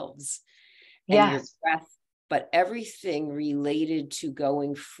themselves and your breath, but everything related to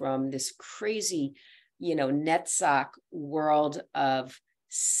going from this crazy Netzach world of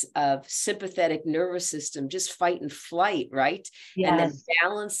sympathetic nervous system, just fight and flight, right? And then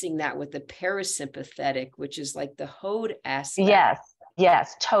balancing that with the parasympathetic, which is like the Hod aspect.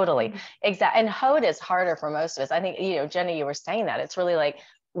 Yes, totally. Exactly. And Hod is harder for most of us. I think, Jenny, you were saying that it's really like,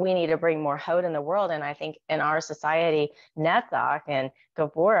 we need to bring more Hod in the world. And I think in our society, Netzach and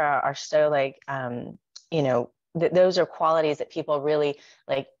Gabora are so like, those are qualities that people really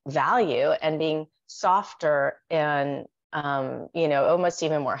like value, and being softer and, almost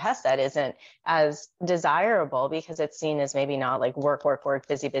even more Hesed isn't as desirable because it's seen as maybe not like work,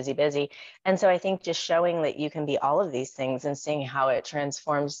 busy. And so I think just showing that you can be all of these things and seeing how it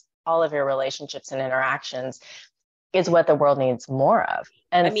transforms all of your relationships and interactions is what the world needs more of.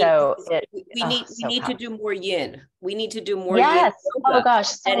 And we need to do more yin. We need to do more yin yoga. Oh gosh,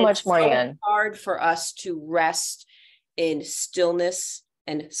 so much more yin. It's hard for us to rest in stillness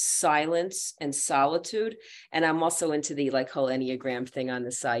and silence and solitude. And I'm also into the like whole Enneagram thing on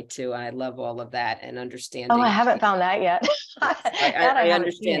the side too. I love all of that and understanding. Oh, I haven't found that yet. I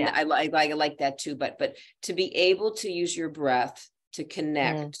understand that. I like that too. But to be able to use your breath to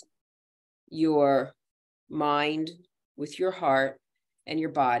connect your mind with your heart and your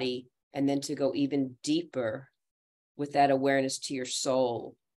body, and then to go even deeper with that awareness to your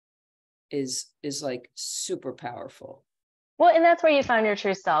soul is like super powerful. Well, and that's where you find your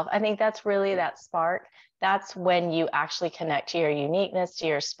true self. I think that's really that spark. That's when you actually connect to your uniqueness, to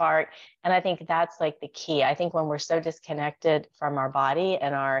your spark. And I think that's like the key. I think when we're so disconnected from our body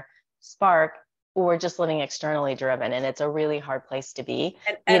and our spark, we're just living externally driven, and it's a really hard place to be.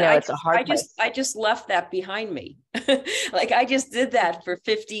 And it's a hard place. I just left that behind me. Like I just did that for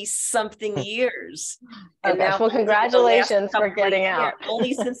 50 something years. And now, well, congratulations for getting out.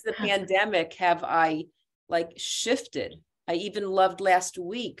 Only since the pandemic have I like shifted. I even loved last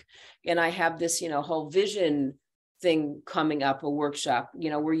week, and I have this, whole vision thing coming up, a workshop,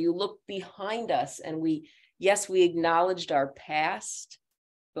 where you look behind us and we acknowledged our past,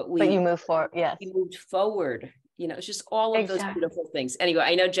 but you move forward. Yes. We moved forward. It's just all of those beautiful things. Anyway,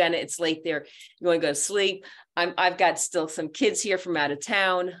 I know, Jenna, it's late there. You want to go to sleep. I've got still some kids here from out of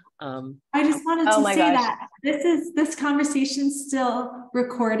town. I just wanted to say that this conversation's still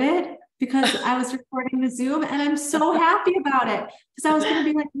recorded, because I was recording the Zoom, and I'm so happy about it, because I was going to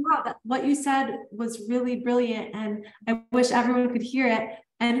be like, wow, what you said was really brilliant, and I wish everyone could hear it.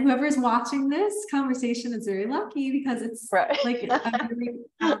 And whoever's watching this conversation is very lucky, because it's like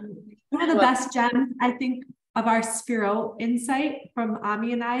one of the best gems I think of our Sefirot insight from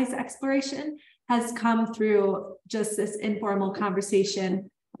Ami and I's exploration has come through just this informal conversation.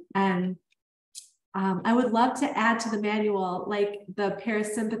 And I would love to add to the manual, like the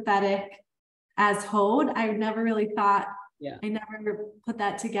parasympathetic as Hod. I never really thought, I never put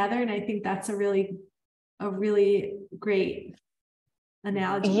that together. And I think that's a really great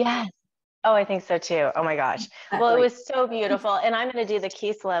analogy. Yes. Oh, I think so too. Oh my gosh. Well, it was so beautiful. And I'm going to do the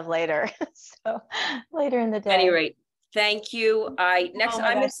Kislev later. So later in the day. At any rate, thank you. I'm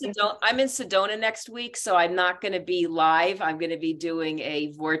in Sedona next week, so I'm not going to be live. I'm going to be doing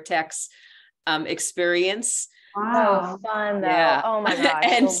a Vortex experience. Wow. Oh, fun though. Yeah. Oh my gosh.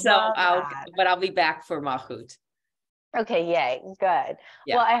 And so I'll be back for Malchut. Okay, yay, good.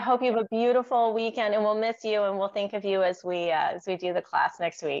 Yeah. Well, I hope you have a beautiful weekend, and we'll miss you, and we'll think of you as we do the class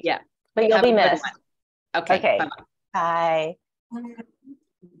next week. Yeah. But you'll be missed. Okay. Okay. Bye-bye. Bye.